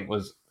 which I think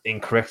was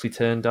incorrectly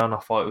turned down. I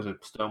thought it was a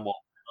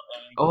stonewall.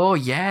 Oh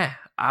yeah,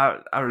 I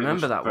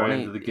remember that one.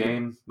 End of the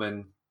game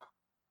when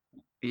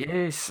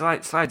he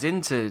slides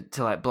in to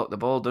like block the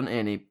ball, doesn't he?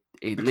 And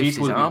he lifts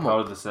his arm proud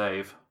up. of the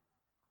save.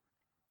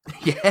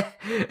 Yeah,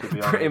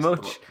 pretty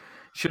much.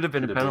 Should have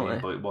been a penalty,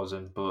 but it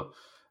wasn't. But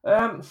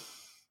I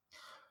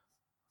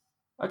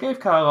gave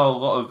Carlo a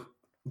lot of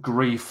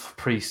grief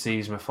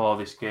pre-season before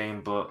this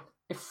game, but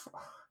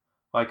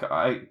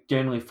I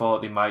genuinely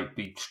thought they might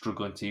be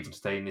struggling to even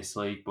stay in this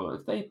league.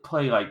 But if they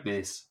play like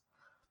this,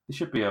 they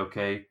should be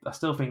okay. I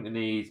still think they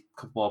need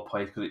a couple more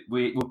players, because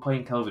we're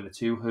playing Kelvin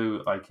too,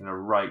 who in a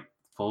right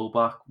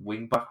fullback,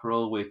 wing back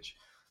role, which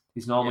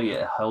he's normally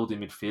a holding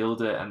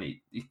midfielder, and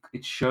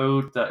it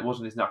showed that it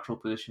wasn't his natural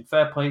position.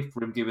 Fair play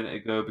for him giving it a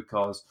go,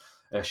 because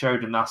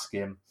Sheridan asked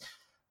him,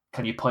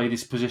 can you play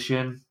this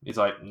position? He's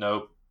like,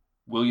 no.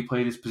 Will you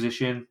play this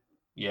position?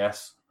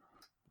 Yes.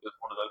 It was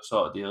one of those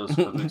sort of deals,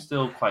 but they're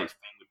still quite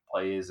fingered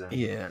players,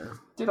 and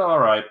did all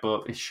right,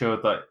 but it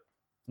showed that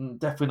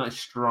definitely not his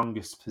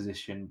strongest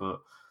position, but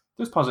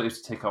there's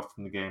positives to take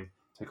from the game,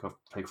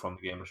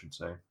 I should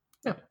say.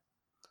 Yeah.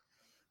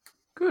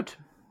 Good.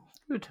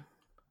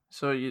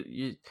 So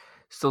you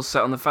still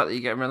set on the fact that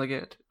you're getting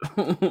relegated?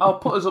 I'll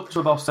put us up to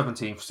about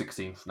 17th,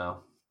 16th now.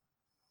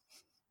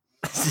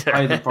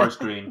 Higher than Forest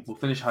Green. We'll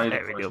finish higher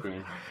than Forest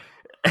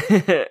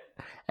Green.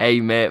 Hey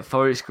mate,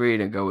 Forest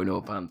Green are going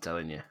up, I'm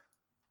telling you.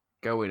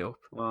 Going up.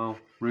 Well,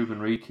 Ruben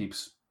Reid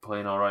keeps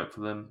playing all right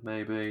for them,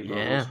 maybe.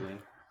 Yeah.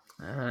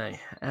 Aye.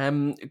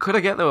 Could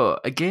I get though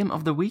a game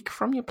of the week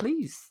from you,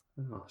 please?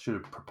 Oh, I should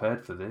have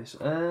prepared for this.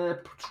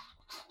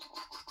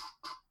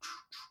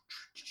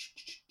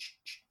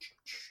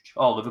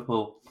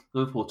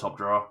 Liverpool top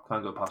draw.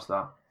 Can't go past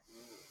that.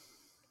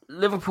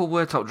 Liverpool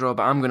were top draw,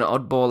 but I'm going to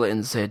oddball it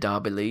and say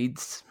Derby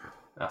Leeds.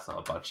 That's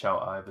not a bad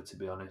shout either, to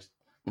be honest.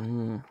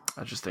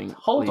 I just think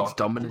Hold Leeds on.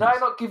 dominance. Did I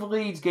not give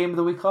Leeds game of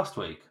the week last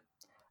week?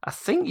 I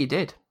think you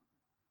did.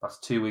 That's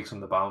 2 weeks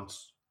on the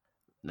bounce.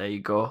 There you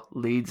go.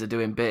 Leeds are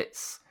doing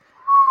bits.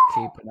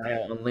 Keep an eye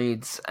out on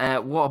Leeds.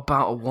 What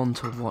about a one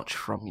to watch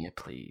from you,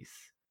 please?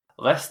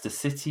 Leicester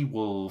City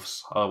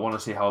Wolves. I want to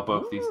see how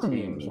both these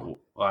teams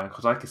line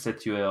because, like I said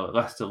to you earlier,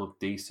 Leicester look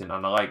decent,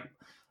 and I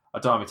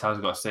don't know how many times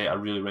I've got to say it, I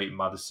really rate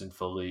Maddison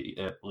for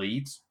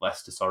Leeds.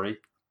 Leicester, sorry,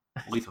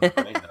 Leeds on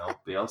the brain now,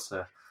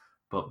 Bielsa,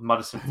 but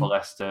Maddison for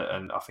Leicester,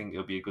 and I think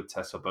it'll be a good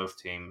test for both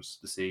teams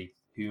to see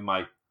who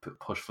might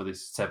push for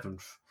this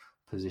 7th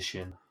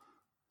position.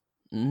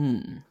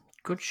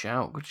 Good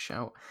shout.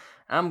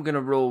 I'm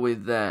gonna roll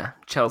with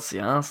Chelsea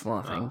Arsenal.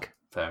 I think.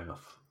 Fair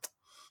enough.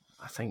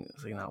 I think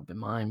that'll be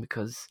mine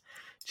because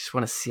just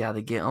want to see how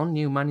they get on,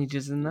 new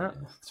managers and that.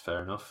 Yeah, it's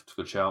fair enough. It's a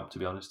good shout, to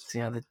be honest. See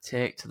how they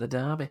take to the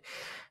derby.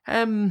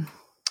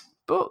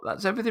 But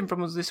that's everything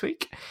from us this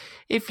week.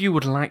 If you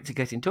would like to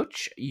get in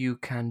touch, you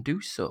can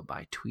do so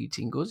by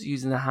tweeting us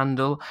using the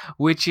handle,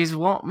 which is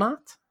what,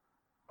 Matt?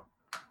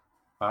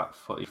 At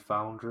Footy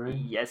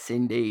Foundry. Yes,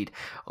 indeed.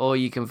 Or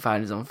you can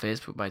find us on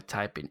Facebook by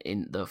typing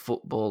in the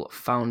Football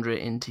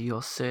Foundry into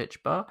your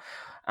search bar.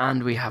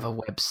 And we have a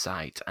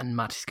website, and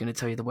Matt is going to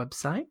tell you the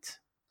website.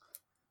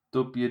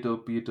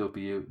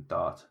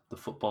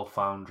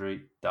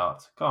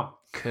 www.thefootballfoundry.com.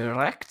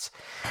 Correct.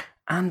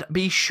 And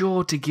be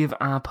sure to give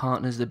our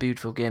partners, the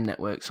Beautiful Game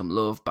Network, some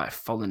love by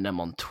following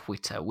them on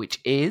Twitter, which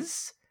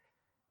is...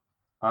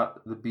 at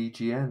the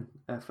BGN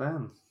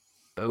FM.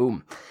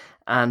 Boom.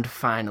 And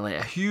finally,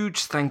 a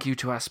huge thank you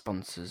to our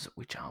sponsors,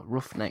 which are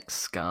Roughneck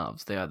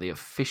Scarves. They are the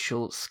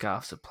official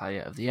scarf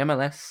supplier of the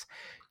MLS,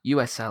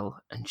 USL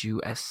and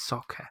US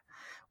Soccer.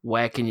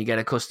 Where can you get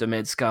a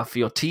custom-made scarf for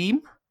your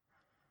team?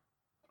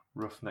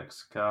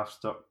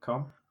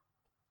 Roughneckscarves.com.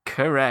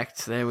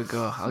 Correct. There we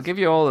go. I'll give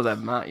you all of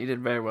them, Matt. You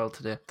did very well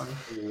today. Thank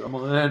you. I'm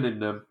learning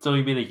them. It's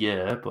only been a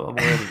year, but I'm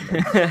learning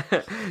them.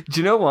 Do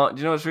you know what?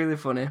 Do you know what's really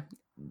funny?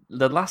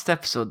 The last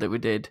episode that we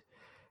did,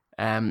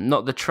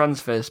 not the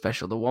transfer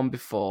special, the one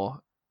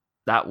before,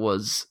 that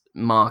was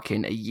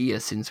marking a year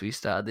since we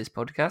started this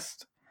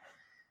podcast.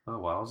 Oh,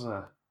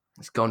 wowza.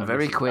 It's gone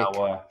very quick.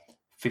 Our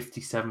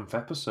 57th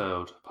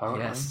episode,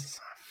 apparently. Yes,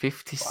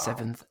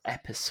 57th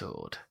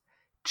episode.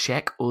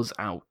 Check us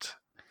out.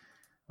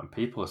 And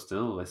people are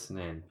still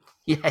listening.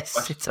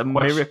 Yes, it's a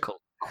miracle.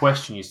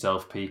 Question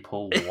yourself,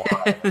 people.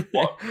 Why?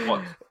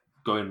 What's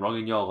going wrong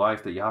in your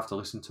life that you have to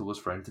listen to us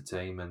for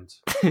entertainment?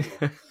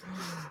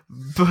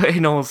 But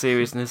in all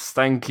seriousness,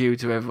 thank you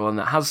to everyone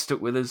that has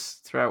stuck with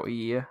us throughout a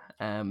year.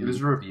 Give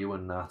us a review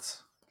on that.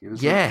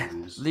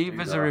 Leave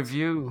us a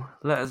review.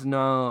 Let us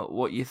know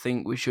what you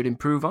think we should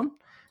improve on.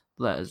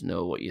 Let us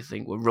know what you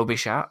think we're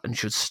rubbish at and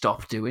should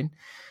stop doing.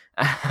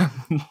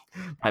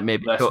 Like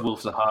maybe less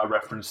Wolves of Heart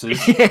references.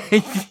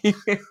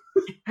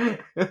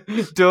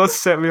 Don't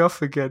set me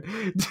off again.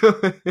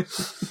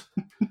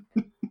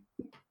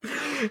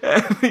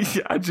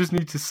 I just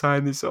need to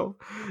sign this off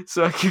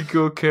so I can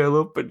go curl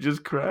up and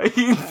just cry.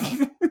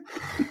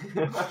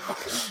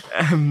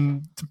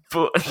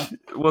 But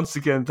once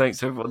again, thanks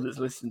to everyone that's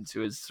listened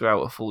to us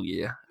throughout a full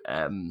year.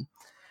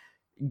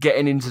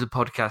 Getting into the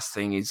podcast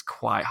thing is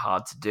quite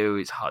hard to do.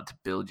 It's hard to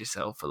build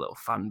yourself a little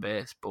fan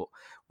base, but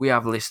we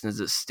have listeners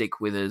that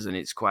stick with us, and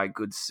it's quite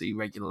good to see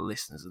regular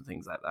listeners and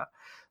things like that.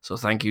 So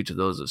thank you to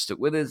those that stuck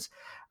with us,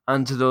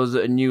 and to those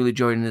that are newly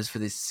joining us for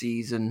this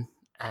season.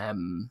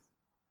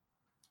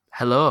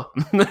 Hello.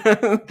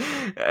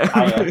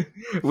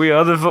 We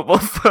are the Football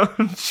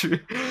Foundry.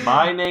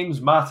 My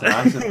name's Matt, and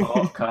I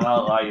support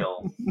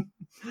Carlisle.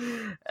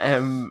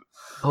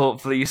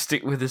 Hopefully you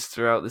stick with us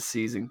throughout the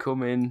season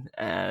coming.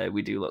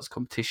 We do lots of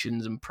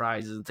competitions and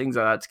prizes and things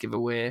like that to give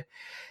away.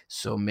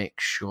 So make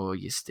sure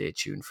you stay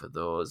tuned for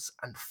those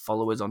and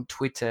follow us on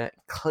Twitter.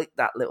 Click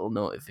that little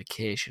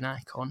notification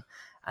icon,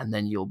 and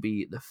then you'll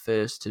be the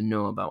first to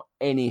know about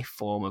any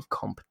form of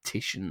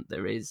competition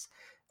there is,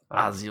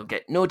 as you'll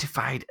get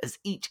notified as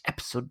each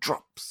episode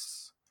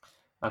drops.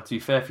 And to be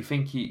fair, if you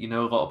think you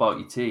know a lot about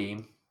your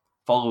team,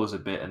 follow us a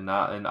bit and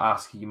that, and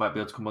ask you might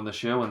be able to come on the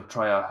show and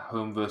try our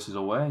home versus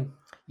away.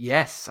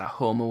 Yes, our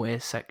home away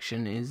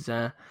section is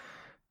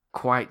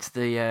quite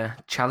the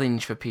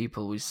challenge for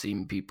people. We've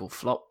seen people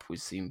flop.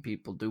 We've seen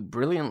people do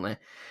brilliantly.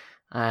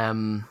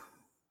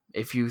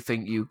 If you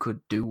think you could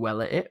do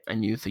well at it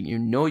and you think you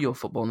know your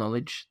football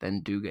knowledge,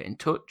 then do get in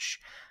touch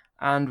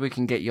and we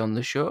can get you on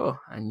the show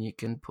and you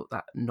can put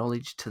that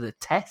knowledge to the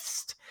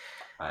test.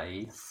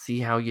 Aye. See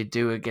how you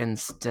do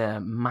against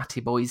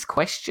Matty Boy's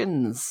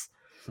questions.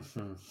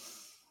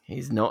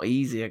 He's not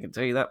easy, I can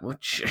tell you that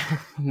much.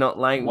 Not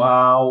like...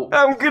 Wow.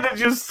 I'm going to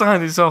just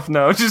sign this off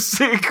now. Just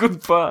say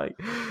goodbye.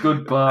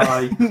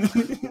 Goodbye.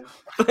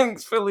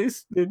 Thanks for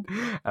listening.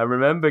 And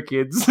remember,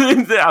 kids,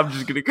 I'm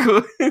just going to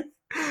go.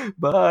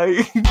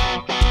 Bye.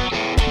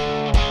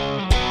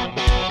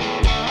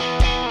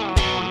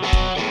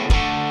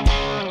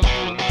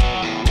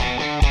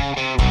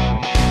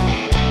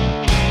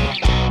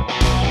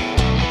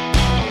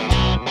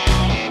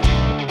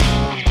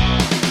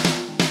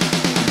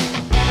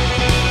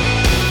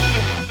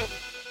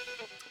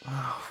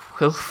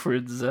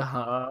 Wilfred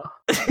Zaha.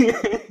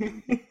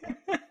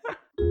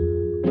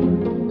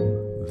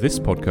 This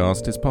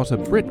podcast is part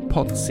of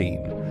Britpod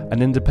Scene,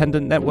 an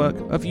independent network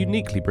of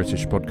uniquely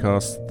British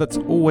podcasts that's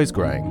always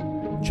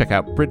growing. Check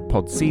out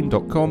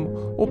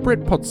BritPodScene.com or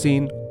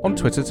BritPodScene on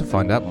Twitter to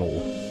find out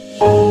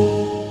more.